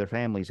 and maybe their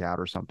family's out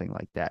or something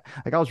like that.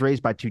 Like, I was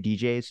raised by two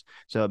DJs.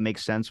 So it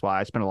makes sense why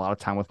I spent a lot of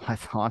time with my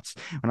thoughts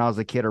when I was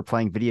a kid, or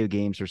playing video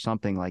games or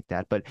something like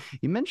that. But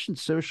you mentioned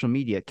social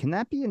media. Can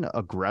that be an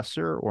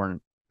aggressor or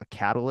a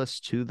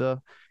catalyst to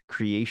the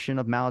creation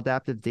of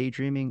maladaptive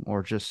daydreaming,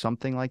 or just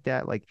something like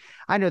that? Like,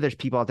 I know there's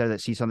people out there that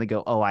see something,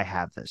 go, oh, I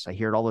have this. I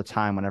hear it all the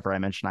time whenever I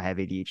mention I have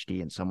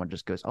ADHD, and someone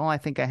just goes, oh, I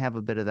think I have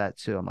a bit of that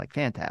too. I'm like,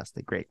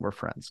 fantastic, great, we're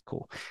friends,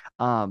 cool.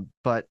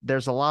 But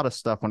there's a lot of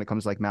stuff when it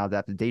comes to like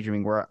maladaptive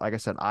daydreaming where, like I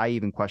said, I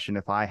even question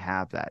if I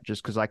have that,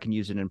 just because I can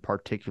use it in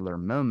particular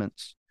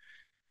moments,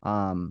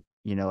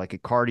 like a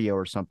cardio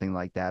or something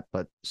like that.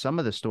 But some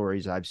of the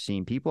stories I've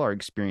seen, people are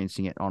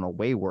experiencing it on a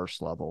way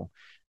worse level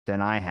than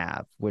I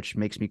have, which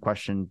makes me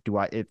question,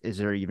 is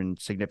there even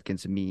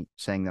significance in me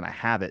saying that I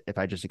have it if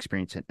I just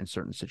experience it in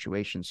certain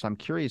situations? So I'm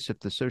curious if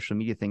the social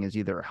media thing is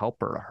either a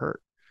help or a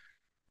hurt.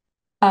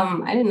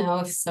 I don't know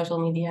if social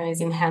media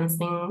is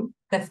enhancing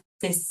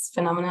this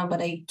phenomenon,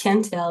 but I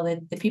can tell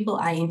that the people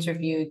I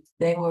interviewed,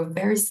 they were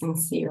very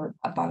sincere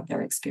about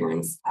their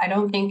experience. I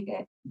don't think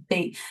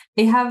they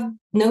they have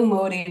no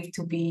motive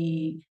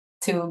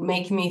to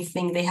make me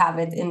think they have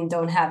it and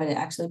don't have it,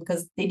 actually,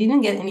 because they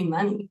didn't get any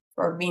money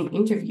for being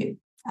interviewed.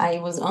 I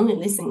was only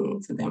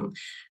listening to them.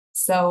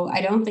 So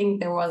I don't think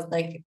there was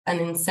like an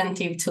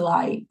incentive to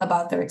lie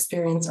about their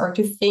experience or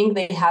to think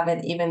they have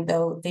it even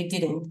though they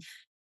didn't.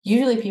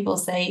 Usually people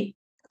say,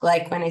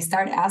 like when I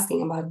start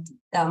asking about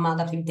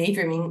maladaptive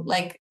daydreaming,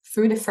 like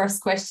through the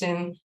first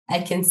question, I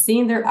can see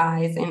in their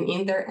eyes and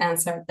in their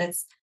answer that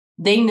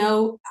they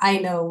know I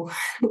know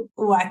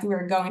what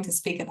we're going to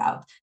speak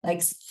about.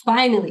 Like,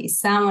 finally,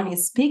 someone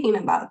is speaking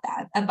about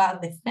that,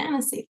 about the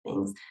fantasy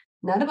things,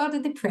 not about the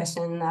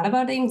depression, not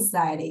about the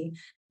anxiety,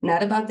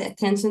 not about the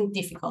attention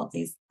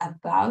difficulties,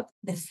 about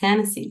the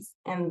fantasies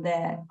and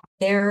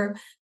their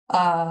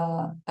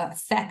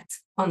effect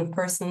on a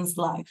person's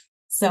life.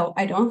 So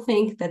I don't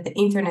think that the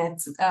internet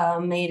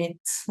made it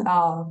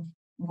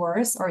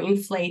worse or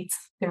inflate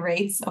the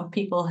rates of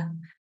people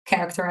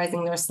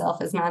characterizing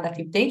themselves as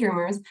maladaptive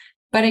daydreamers.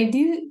 But I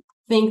do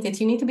think that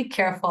you need to be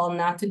careful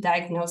not to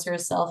diagnose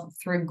yourself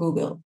through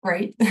Google,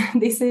 right?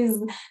 This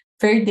is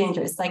very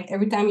dangerous. Like,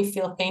 every time you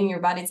feel pain in your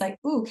body, it's like,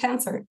 ooh,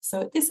 cancer.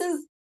 So this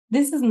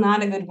is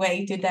not a good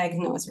way to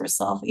diagnose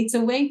yourself. It's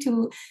a way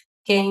to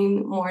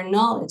gain more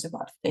knowledge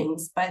about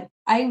things, but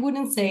I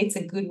wouldn't say it's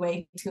a good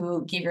way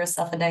to give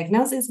yourself a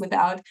diagnosis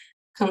without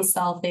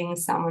consulting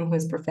someone who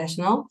is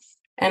professional.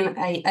 And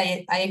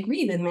I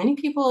agree that many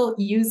people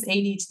use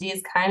ADHD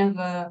as kind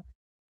of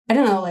I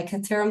don't know, like a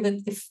term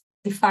that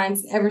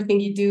defines everything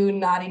you do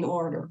not in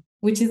order,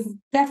 which is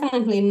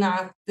definitely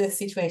not the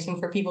situation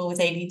for people with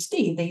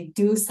ADHD. They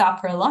do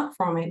suffer a lot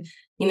from it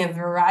in a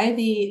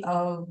variety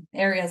of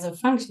areas of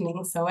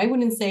functioning. So I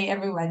wouldn't say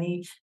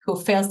everybody who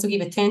fails to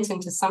give attention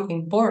to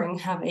something boring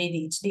have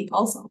ADHD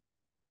also.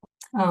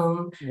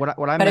 What I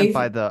But meant I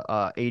by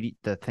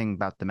the thing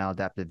about the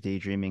maladaptive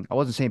daydreaming, I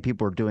wasn't saying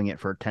people were doing it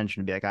for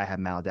attention to be like, I have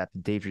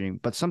maladaptive daydreaming,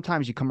 but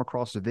sometimes you come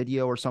across a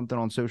video or something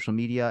on social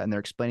media and they're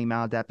explaining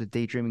maladaptive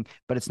daydreaming,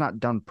 but it's not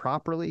done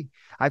properly.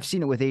 I've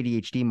seen it with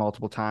ADHD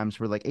multiple times,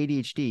 where like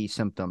ADHD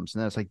symptoms, and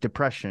then it's like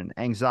depression,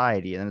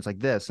 anxiety, and then it's like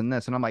this and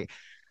this, and I'm like,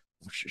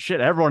 shit,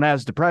 everyone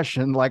has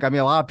depression. Like, I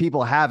mean, a lot of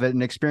people have it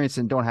and experience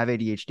it and don't have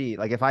ADHD.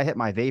 Like, if I hit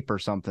my vape or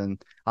something,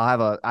 I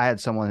had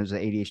someone who's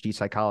an ADHD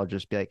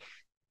psychologist be like,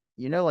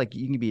 like,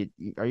 you can be,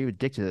 are you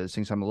addicted to those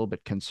things? I'm a little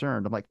bit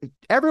concerned. I'm like,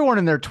 everyone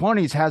in their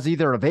 20s has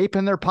either a vape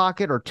in their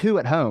pocket or two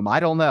at home. I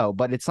don't know,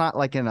 but it's not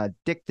like an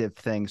addictive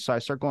thing. So I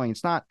start going,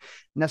 it's not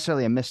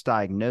necessarily a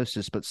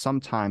misdiagnosis, but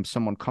sometimes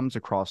someone comes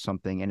across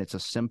something and it's a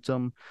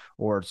symptom,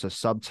 or it's a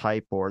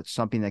subtype, or it's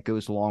something that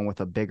goes along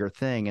with a bigger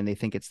thing, and they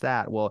think it's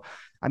that. Well,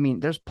 I mean,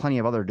 there's plenty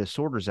of other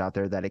disorders out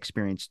there that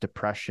experience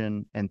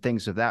depression and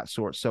things of that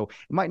sort. So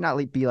it might not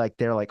be like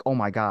they're like, oh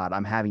my God,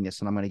 I'm having this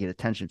and I'm going to get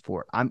attention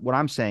for it. What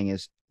I'm saying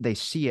is, they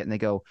see it and they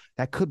go,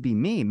 that could be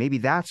me. Maybe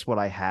that's what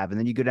I have. And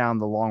then you go down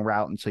the long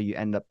route until you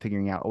end up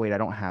figuring out, oh, wait, I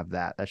don't have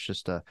that. That's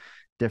just a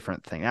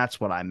different thing. That's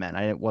what I meant.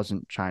 I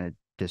wasn't trying to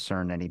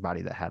discern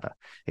anybody that had a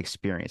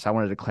experience. I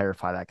wanted to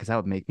clarify that because that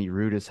would make me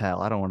rude as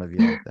hell. I don't want to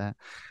be like that.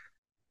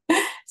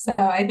 So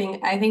I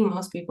think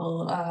most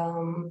people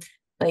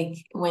like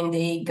when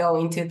they go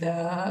into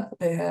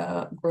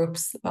the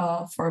groups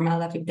for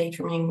maladaptive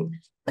daydreaming,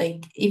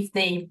 like if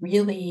they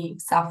really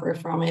suffer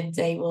from it,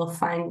 they will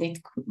find it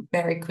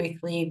very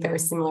quickly very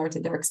similar to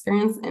their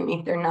experience, and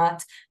if they're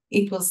not,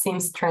 it will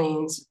seem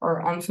strange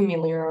or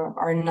unfamiliar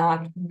or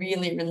not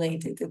really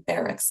related to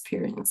their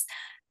experience.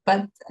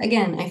 But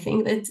again, I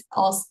think that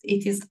also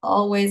it is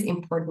always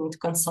important to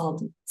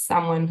consult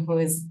someone who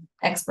is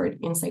expert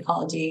in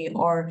psychology,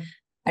 or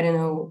I don't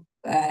know,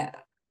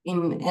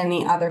 in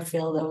any other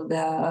field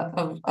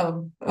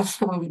of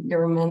of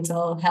your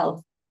mental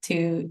health,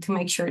 to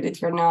make sure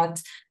that you're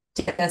not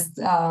just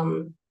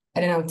I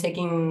don't know,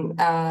 taking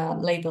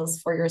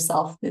labels for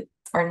yourself that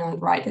are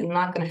not right and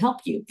not going to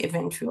help you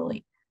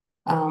eventually.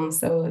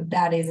 So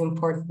that is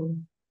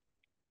important.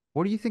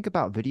 What do you think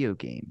about video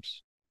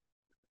games?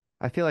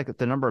 I feel like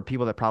the number of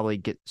people that probably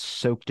get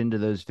soaked into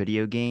those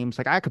video games,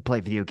 like I could play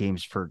video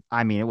games for,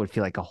 I mean, it would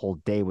feel like a whole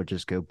day would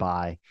just go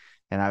by.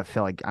 And I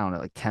feel like, I don't know,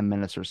 like 10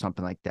 minutes or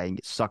something like that. You can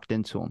get sucked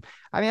into them.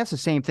 I mean, that's the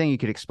same thing you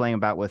could explain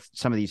about with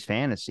some of these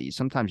fantasies.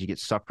 Sometimes you get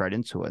sucked right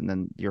into it and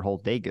then your whole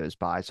day goes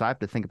by. So I have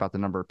to think about the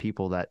number of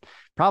people that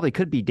probably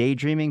could be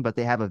daydreaming, but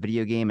they have a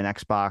video game, an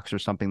Xbox or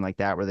something like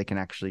that, where they can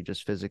actually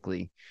just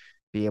physically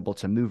be able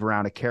to move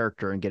around a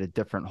character and get a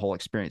different whole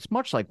experience,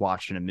 much like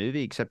watching a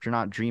movie, except you're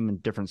not dreaming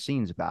different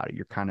scenes about it.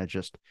 You're kind of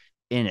just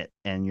in it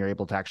and you're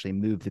able to actually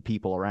move the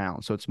people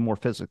around. So it's more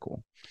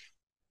physical.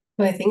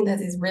 So I think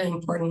that is really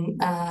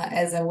important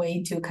as a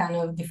way to kind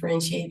of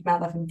differentiate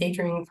maladaptive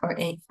daydreaming from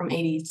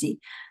ADHD.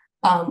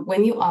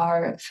 When you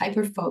are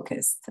hyper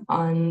focused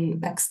on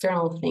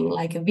external thing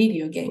like a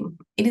video game,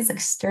 it is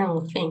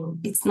external thing.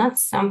 It's not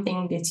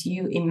something that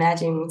you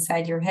imagine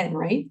inside your head,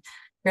 right?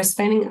 You're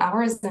spending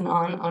hours and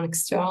on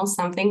external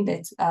something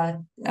that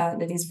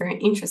is very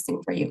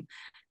interesting for you.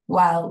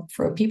 While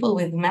for people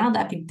with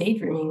maladaptive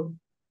daydreaming,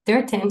 their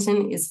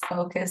attention is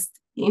focused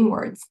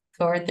inwards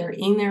toward their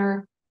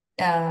inner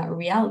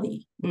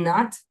reality,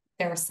 not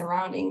their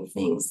surrounding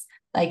things.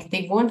 Like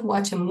they won't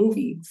watch a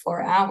movie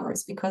for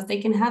hours because they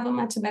can have a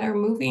much better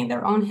movie in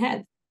their own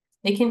head.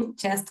 They can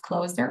just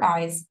close their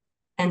eyes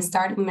and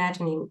start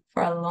imagining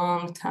for a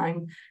long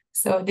time.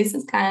 So this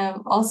is kind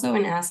of also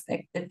an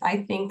aspect that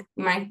I think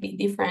might be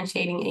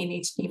differentiating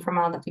ADHD from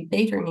maladaptive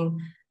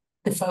daydreaming.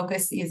 The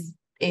focus is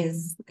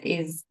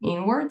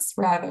inwards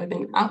rather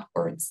than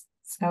outwards.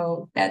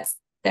 So that's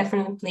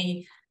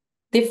definitely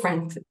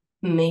different.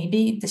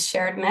 Maybe the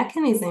shared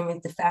mechanism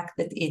is the fact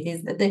that it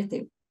is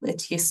addictive,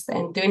 that you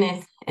spend doing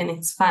it and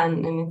it's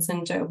fun and it's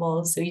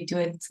enjoyable. So you do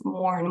it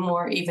more and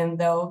more, even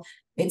though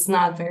it's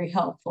not very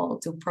helpful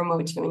to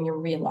promote you in your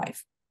real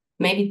life.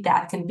 Maybe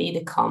that can be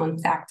the common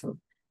factor,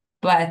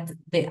 but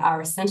they are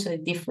essentially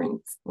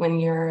different when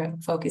you're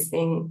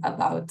focusing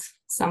about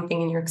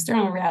something in your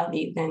external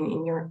reality than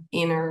in your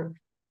inner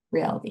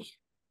reality.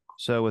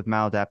 So with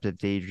maladaptive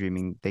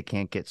daydreaming, they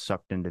can't get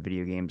sucked into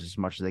video games as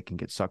much as they can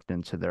get sucked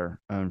into their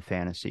own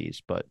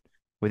fantasies. But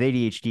with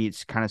ADHD,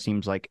 it kind of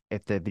seems like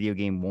if the video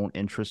game won't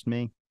interest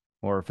me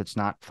or if it's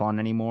not fun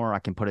anymore, I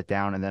can put it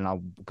down and then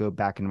I'll go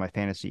back into my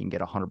fantasy and get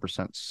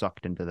 100%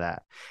 sucked into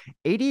that.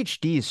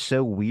 ADHD is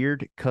so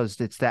weird because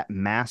it's that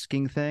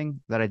masking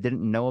thing that I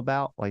didn't know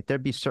about. Like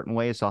there'd be certain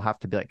ways I'll have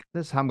to be like,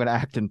 this is how I'm going to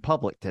act in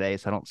public today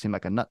so I don't seem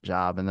like a nut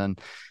job. And then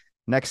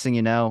next thing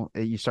you know,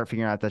 you start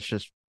figuring out that's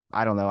just,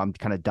 I don't know, I'm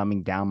kind of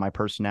dumbing down my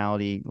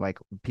personality. Like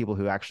people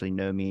who actually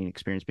know me and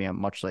experience me, I'm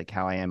much like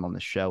how I am on the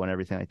show and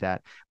everything like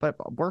that. But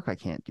at work, I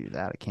can't do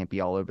that. I can't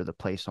be all over the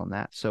place on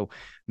that. So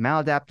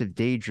maladaptive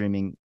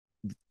daydreaming,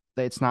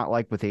 it's not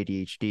like with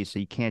ADHD. So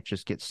you can't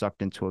just get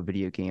sucked into a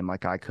video game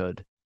like I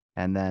could.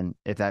 And then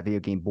if that video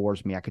game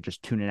bores me, I could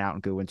just tune it out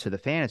and go into the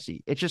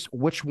fantasy. It's just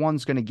which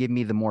one's going to give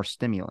me the more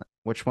stimulant,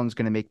 which one's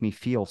going to make me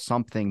feel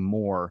something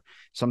more.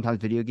 Sometimes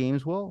video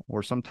games will,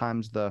 or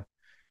sometimes the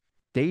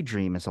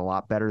daydream is a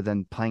lot better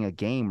than playing a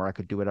game where I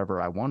could do whatever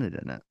I wanted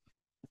in it.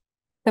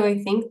 So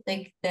I think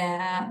like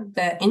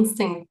the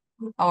instinct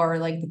or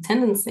like the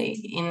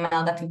tendency in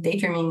maladaptive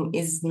daydreaming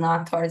is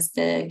not towards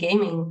the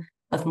gaming,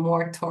 but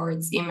more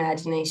towards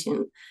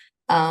imagination.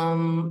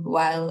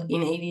 While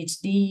in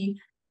ADHD,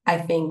 I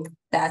think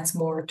that's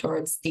more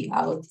towards the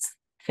out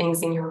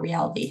things in your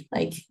reality.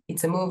 Like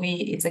it's a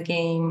movie, it's a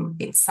game,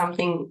 it's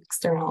something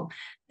external.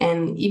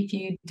 And if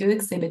you do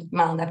exhibit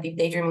maladaptive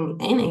daydreaming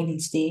and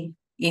ADHD,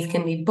 it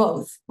can be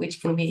both, which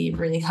can be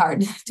really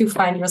hard to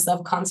find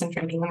yourself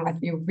concentrating on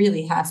what you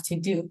really have to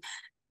do.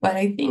 But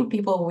I think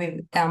people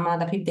with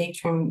maladaptive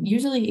daydream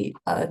usually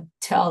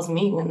tells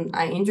me when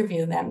I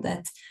interview them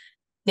that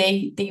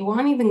they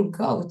won't even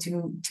go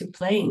to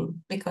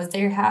playing because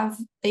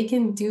they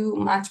can do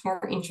much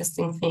more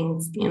interesting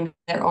things in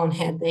their own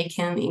head. They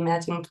can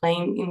imagine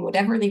playing in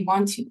whatever they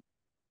want to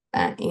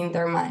in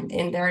their mind,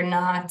 and they're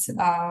not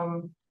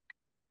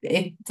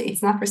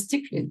it's not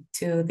restricted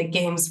to the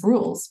game's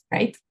rules,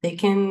 right? They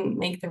can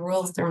make the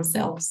rules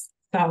themselves.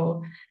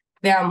 So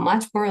they are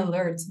much more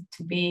alert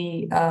to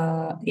be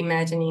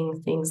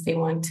imagining things they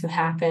want to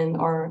happen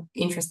or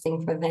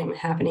interesting for them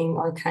happening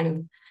or kind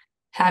of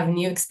have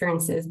new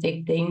experiences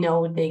they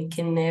know they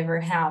can never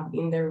have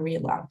in their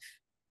real life.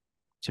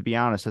 To be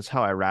honest, that's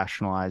how I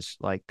rationalize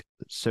like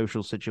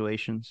social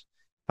situations.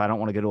 If I don't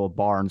want to go to a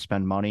bar and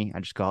spend money,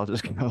 I'll just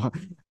go,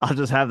 I'll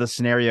just have the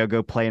scenario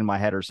go play in my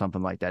head or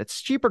something like that. It's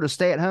cheaper to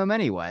stay at home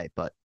anyway,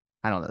 but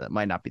I don't know. That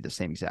might not be the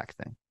same exact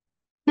thing.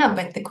 No,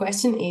 but the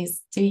question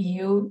is, do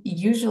you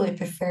usually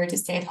prefer to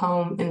stay at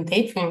home and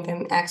daydream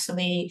than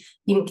actually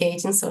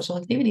engage in social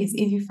activities?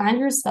 If you find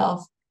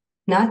yourself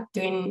not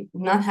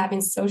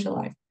having social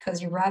life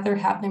because you rather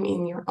have them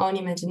in your own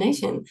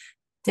imagination,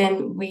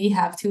 then we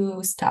have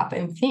to stop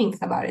and think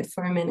about it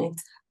for a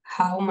minute.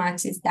 How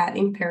much is that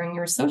impairing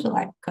your social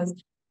life? Because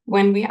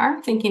when we are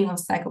thinking of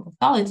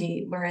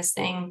psychopathology, we're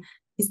saying,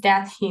 is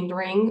that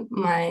hindering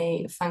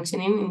my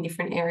functioning in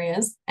different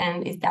areas?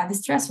 And is that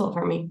stressful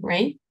for me,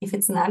 right? If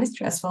it's not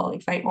stressful,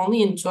 if I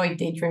only enjoy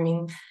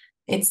daydreaming,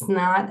 it's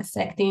not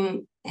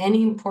affecting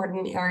any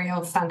important area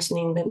of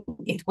functioning, then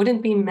it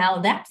wouldn't be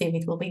maladaptive.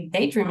 It will be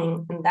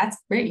daydreaming, and that's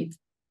great.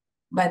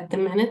 But the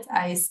minute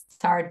I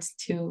start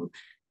to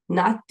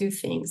not do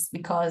things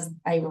because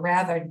I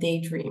rather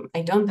daydream,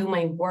 I don't do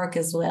my work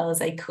as well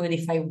as I could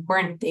if I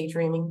weren't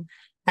daydreaming.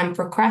 I'm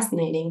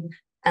procrastinating.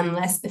 I'm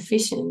less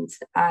efficient.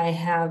 I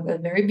have a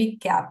very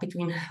big gap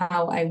between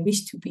how I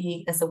wish to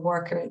be as a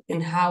worker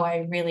and how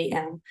I really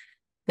am.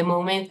 The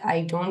moment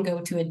I don't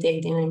go to a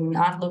date and I'm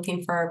not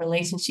looking for a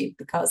relationship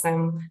because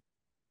I'm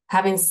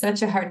having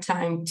such a hard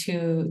time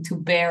to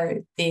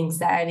bear the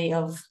anxiety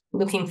of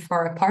looking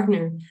for a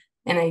partner,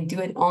 and I do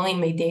it only in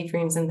my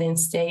daydreams and then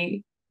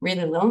stay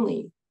really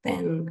lonely,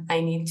 then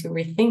I need to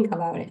rethink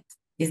about it.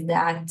 Is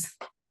that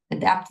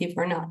adaptive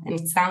or not? And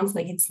it sounds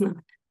like it's not.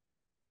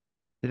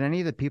 Did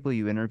any of the people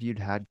you interviewed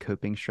had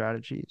coping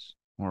strategies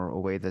or a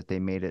way that they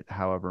made it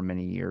however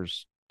many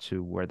years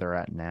to where they're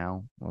at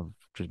now of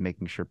just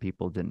making sure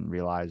people didn't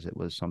realize it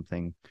was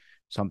something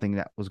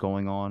that was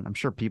going on? I'm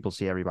sure people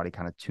see everybody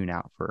kind of tune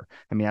out for,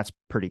 I mean, that's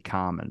pretty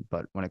common,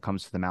 but when it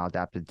comes to the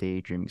maladaptive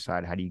daydreaming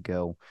side, how do you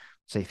go,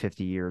 say,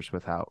 50 years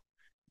without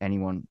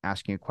anyone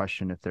asking a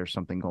question if there's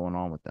something going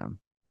on with them?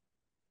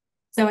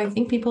 So I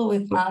think people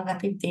with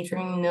maladaptive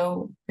daydreaming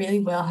know really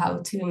well how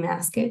to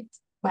mask it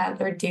while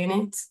they're doing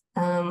it.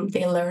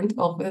 They learned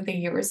over the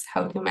years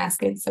how to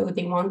mask it so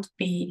they won't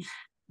be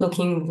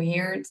looking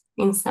weird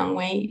in some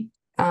way.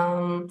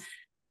 And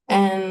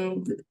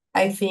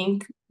I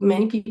think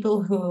many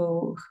people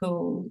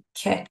who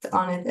kept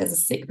on it as a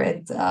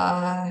secret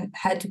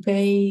had to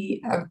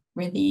pay a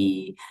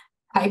really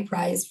high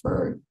price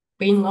for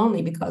being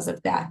lonely because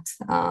of that.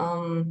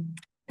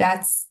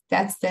 That's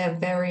the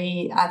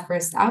very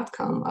adverse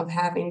outcome of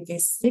having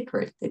this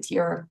secret that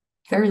you're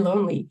very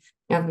lonely.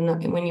 You have no,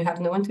 when you have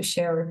no one to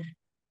share,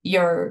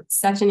 you're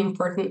such an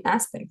important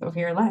aspect of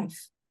your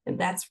life, and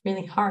that's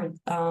really hard.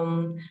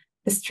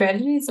 The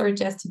strategies are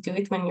just to do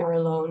it when you're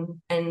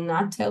alone and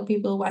not tell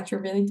people what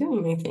you're really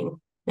doing. I think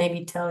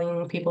maybe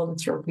telling people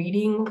that you're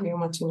reading, you're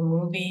watching a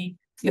movie,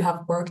 you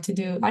have work to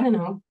do. I don't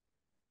know.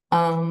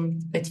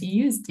 But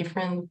you use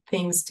different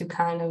things to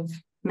kind of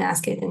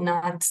mask it and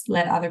not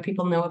let other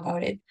people know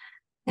about it.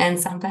 And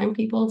sometimes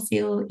people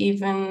feel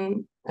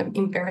even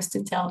embarrassed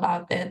to tell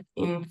about it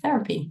in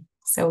therapy.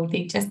 So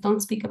they just don't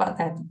speak about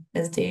that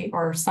as they,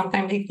 or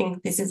sometimes they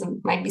think this is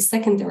might be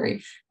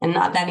secondary and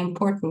not that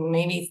important.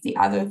 Maybe it's the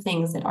other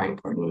things that are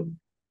important,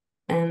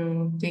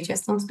 and they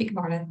just don't speak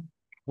about it.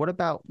 What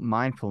about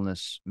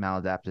mindfulness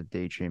maladaptive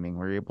daydreaming?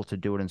 Were you able to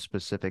do it in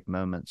specific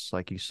moments?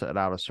 Like you set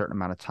out a certain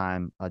amount of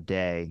time a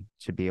day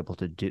to be able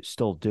to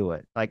still do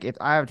it. Like if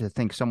I have to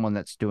think someone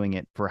that's doing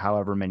it for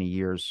however many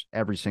years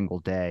every single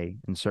day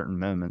in certain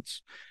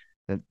moments,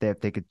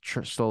 that they could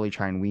slowly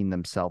try and wean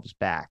themselves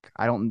back.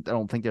 I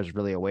don't think there's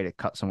really a way to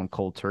cut someone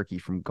cold turkey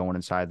from going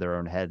inside their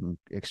own head and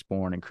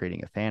exploring and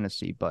creating a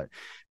fantasy, but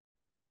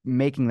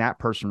making that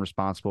person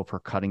responsible for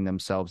cutting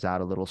themselves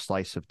out a little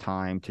slice of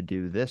time to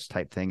do this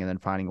type thing and then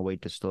finding a way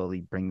to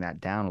slowly bring that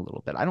down a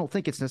little bit. I don't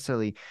think it's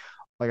necessarily,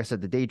 like I said,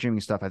 the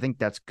daydreaming stuff. I think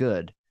that's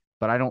good,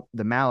 but I don't,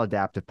 the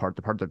maladaptive part,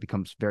 the part that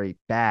becomes very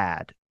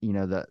bad,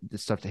 the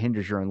stuff that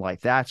hinders your own life,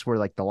 that's where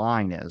like the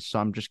line is. So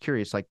I'm just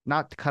curious, like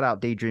not to cut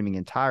out daydreaming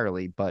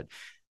entirely, but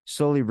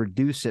slowly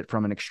reduce it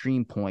from an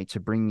extreme point to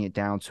bringing it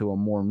down to a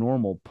more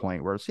normal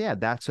point where it's, yeah,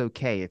 that's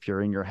okay if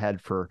you're in your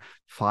head for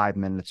 5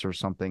 minutes or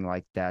something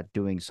like that,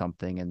 doing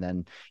something. And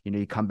then,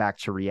 you come back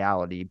to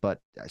reality, but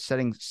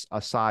setting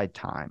aside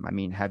time. I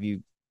mean, have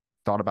you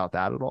thought about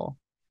that at all?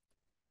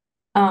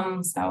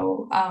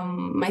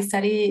 My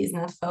study is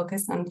not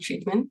focused on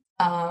treatment.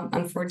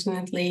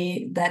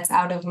 Unfortunately, that's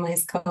out of my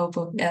scope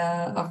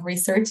of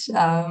research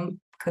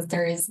because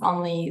there is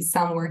only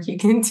some work you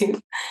can do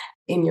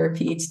in your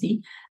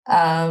PhD.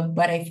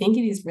 But I think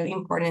it is really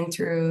important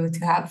to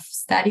have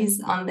studies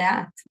on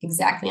that,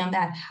 exactly on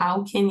that.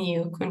 How can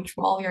you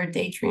control your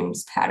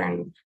daydreams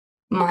pattern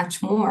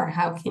much more?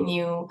 How can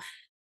you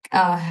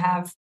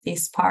have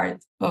this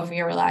part of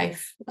your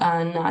life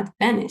not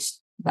vanished,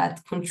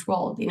 but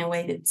controlled in a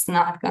way that's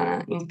not going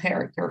to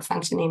impair your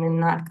functioning and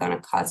not going to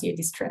cause you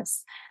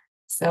distress?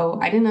 So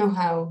I don't know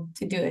how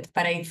to do it,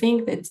 but I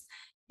think that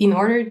in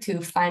order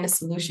to find a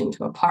solution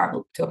to a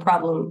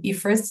problem, you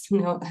first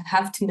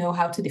have to know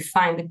how to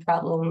define the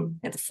problem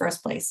at the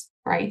first place,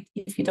 right?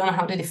 If you don't know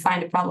how to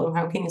define the problem,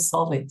 how can you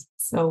solve it?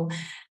 So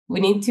we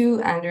need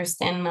to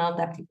understand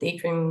maladaptive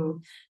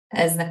daydreaming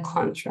as a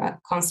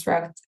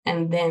construct,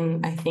 and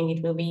then I think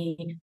it will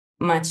be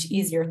much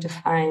easier to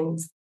find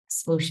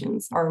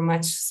solutions, or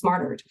much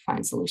smarter to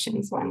find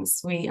solutions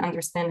once we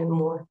understand it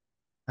more.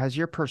 Has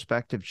your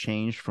perspective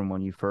changed from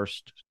when you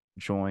first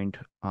joined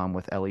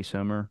with Ellie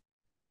Sommer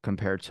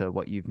compared to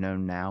what you've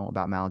known now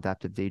about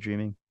maladaptive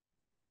daydreaming?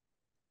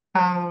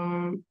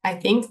 I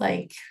think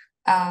like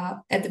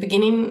at the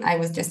beginning, I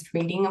was just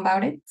reading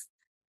about it,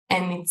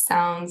 and it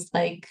sounds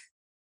like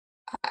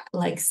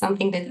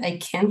something that I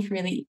can't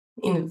really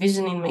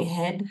envision in my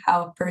head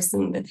how a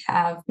person that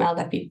have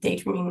maladaptive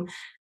daydreaming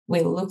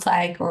will look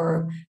like,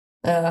 or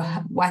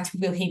what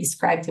will he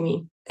describe to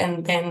me.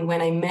 And then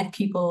when I met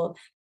people,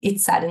 it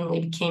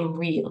suddenly became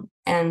real,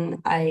 and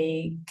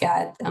I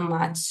got a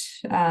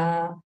much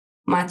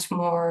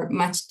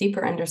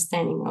deeper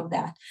understanding of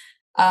that.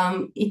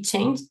 It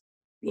changed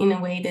in a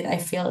way that I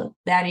feel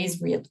that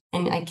is real,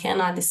 and I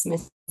cannot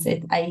dismiss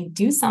it. I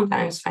do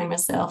sometimes find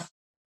myself,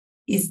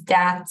 is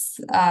that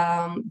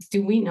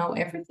do we know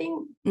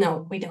everything?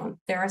 No, we don't.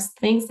 There are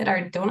things that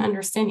I don't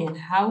understand yet.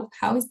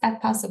 How is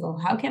that possible?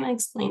 How can I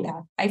explain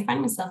that? I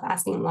find myself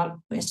asking a lot of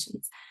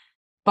questions,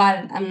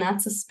 but I'm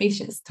not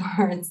suspicious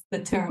towards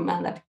the term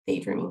maladaptive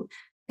daydreaming.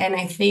 And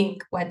I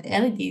think what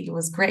Ellie did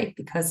was great,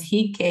 because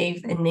he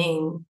gave a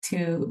name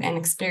to an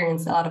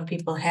experience a lot of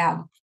people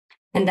have.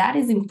 And that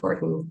is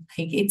important.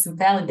 Like, it's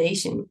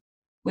validation,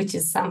 which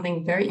is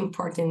something very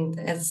important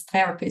as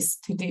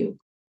therapists to do.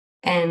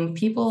 And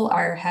people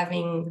are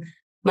having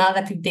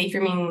maladaptive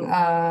daydreaming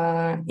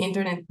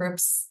internet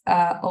groups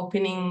they're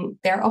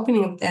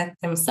opening that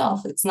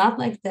themselves. It's not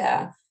like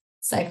the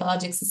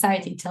psychological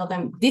society tell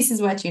them this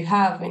is what you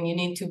have and you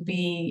need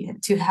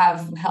to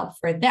have help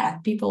for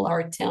that. People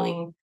are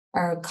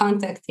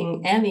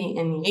contacting Ellie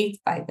and Yates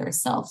by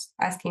themselves,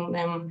 asking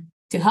them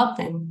to help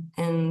them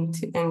and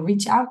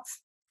reach out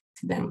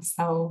to them.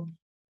 So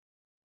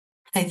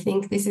I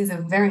think this is a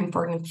very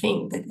important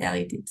thing that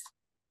Ellie did.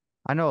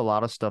 I know a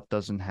lot of stuff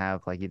doesn't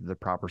have like either the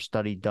proper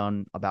study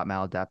done about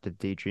maladaptive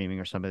daydreaming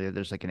or something.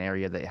 There's like an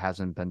area that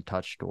hasn't been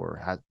touched or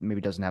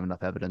maybe doesn't have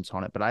enough evidence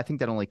on it. But I think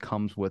that only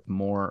comes with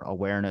more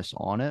awareness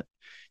on it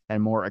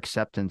and more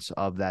acceptance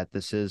of that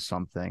this is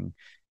something.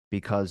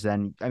 Because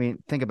then, I mean,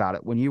 think about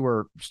it. When you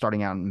were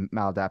starting out in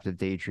maladaptive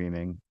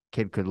daydreaming,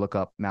 kid could look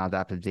up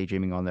maladaptive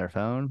daydreaming on their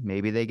phone.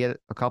 Maybe they get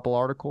a couple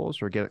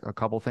articles or get a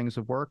couple things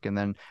of work, and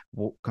then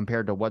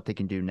compared to what they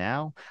can do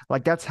now,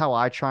 like that's how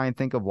I try and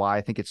think of why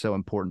I think it's so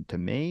important to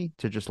me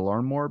to just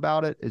learn more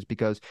about it, is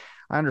because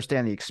I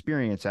understand the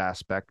experience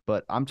aspect,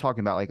 but I'm talking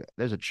about like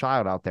there's a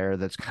child out there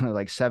that's kind of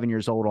like 7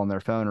 years old on their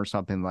phone or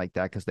something like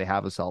that because they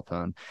have a cell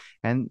phone,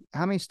 and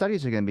how many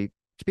studies are going to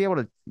be able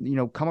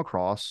to come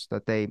across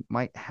that they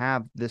might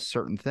have this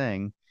certain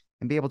thing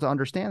and be able to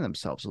understand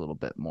themselves a little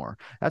bit more.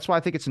 That's why I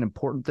think it's an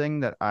important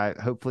thing that I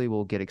hopefully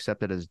will get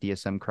accepted as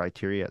DSM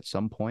criteria at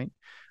some point.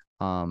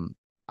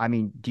 I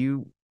mean, do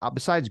you,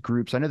 besides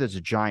groups, I know there's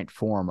a giant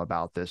forum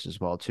about this as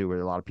well too, where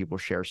a lot of people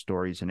share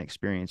stories and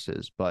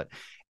experiences, but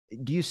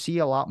do you see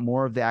a lot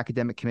more of the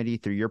academic committee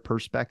through your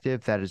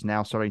perspective that is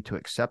now starting to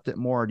accept it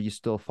more, or do you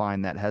still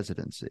find that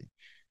hesitancy?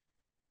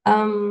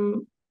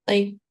 Um,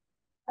 like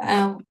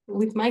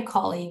with my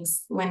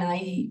colleagues, when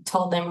I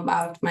told them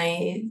about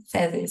my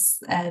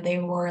thesis, they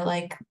were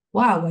like,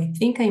 wow, I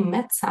think I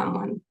met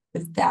someone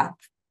with that.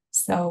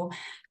 So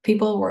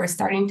people were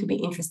starting to be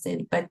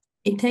interested, but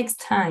it takes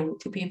time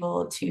to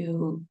people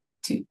to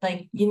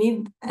like, you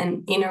need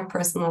an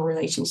interpersonal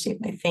relationship,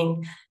 I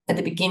think, at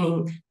the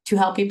beginning to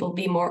help people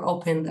be more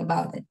open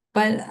about it.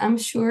 But I'm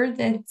sure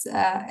that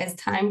as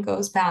time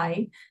goes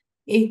by,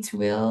 it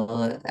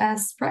will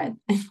spread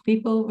and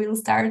people will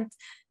start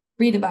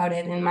read about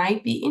it and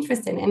might be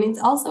interested. And it's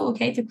also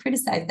okay to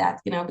criticize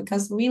that,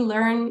 because we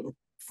learn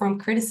from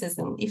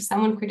criticism. If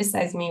someone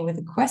criticizes me with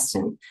a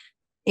question,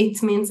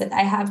 it means that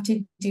I have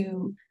to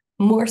do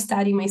more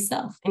study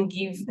myself and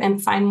give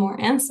and find more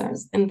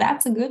answers. And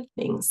that's a good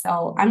thing.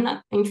 So I'm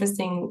not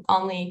interested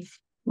only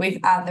with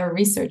other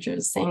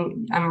researchers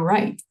saying I'm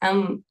right.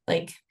 I'm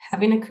like,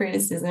 having a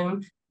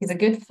criticism is a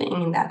good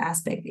thing in that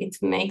aspect. It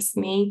makes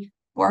me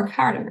work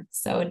harder.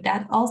 So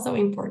that's also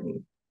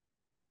important.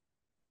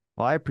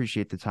 Well, I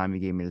appreciate the time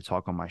you gave me to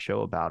talk on my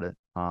show about it.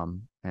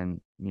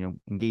 And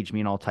engage me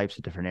in all types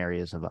of different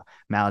areas of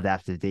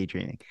maladaptive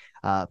daydreaming.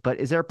 But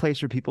is there a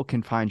place where people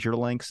can find your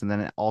links, and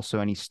then also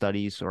any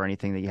studies or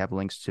anything that you have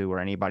links to, or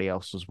anybody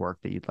else's work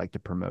that you'd like to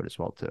promote as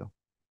well too?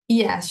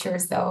 Yeah, sure.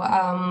 So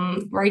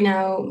right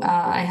now,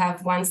 I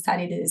have one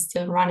study that is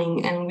still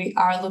running, and we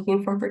are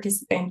looking for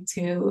participants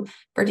to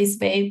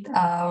participate.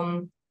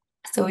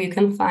 So you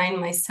can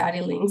find my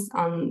study links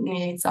on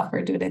Need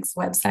Software Dudek's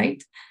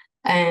website.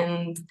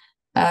 And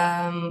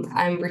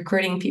I'm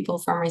recruiting people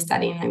for my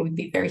study, and I would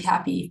be very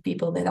happy if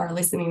people that are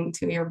listening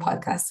to your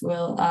podcast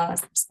will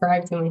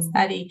subscribe to my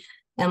study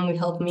and will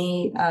help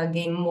me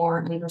gain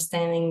more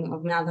understanding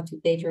of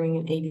maladaptive daydreaming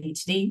and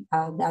ADHD.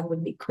 That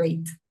would be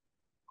great.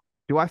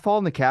 Do I fall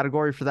in the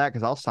category for that?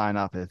 Because I'll sign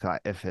up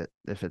if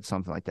it's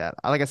something like that.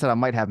 Like I said, I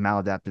might have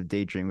maladaptive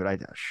daydream, but I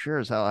sure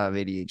as hell have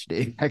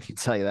ADHD. I can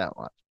tell you that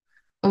much.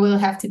 We'll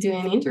have to do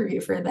an interview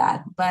for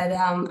that. But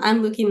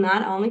I'm looking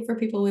not only for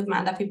people with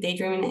maladaptive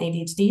daydreaming and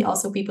ADHD,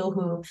 also people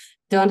who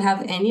don't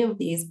have any of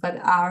these, but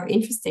are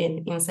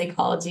interested in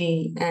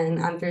psychology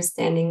and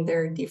understanding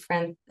their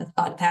different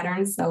thought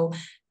patterns. So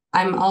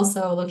I'm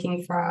also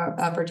looking for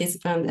a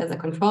participant as a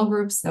control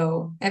group.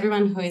 So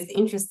everyone who is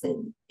interested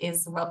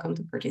is welcome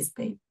to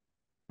participate.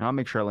 And I'll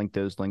make sure I link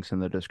those links in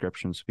the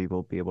description so people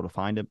will be able to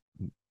find it.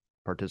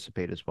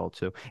 participate as well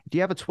too. Do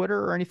you have a Twitter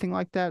or anything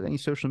like that? Any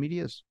social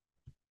medias?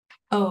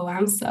 Oh,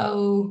 I'm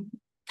so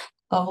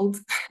old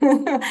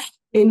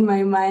in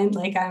my mind.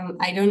 Like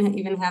I don't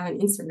even have an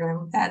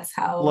Instagram. That's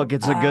Look, how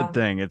it's a good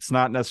thing. It's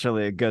not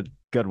necessarily a good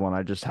one.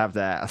 I just have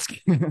to ask.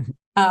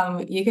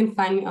 you can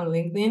find me on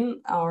LinkedIn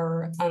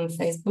or on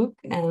Facebook,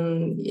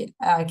 and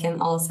I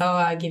can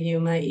also give you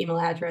my email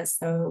address.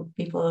 So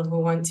people who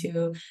want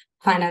to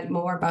find out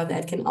more about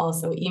that can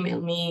also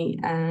email me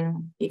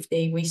if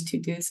they wish to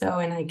do so,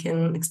 and I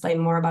can explain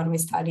more about my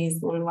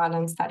studies and what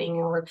I'm studying,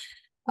 or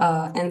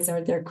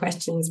answer their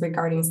questions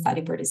regarding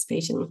study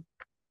participation.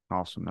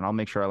 Awesome. And I'll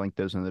make sure I link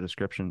those in the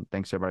description.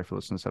 Thanks everybody for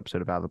listening to this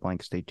episode of Out of the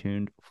Blank. Stay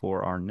tuned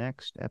for our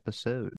next episode.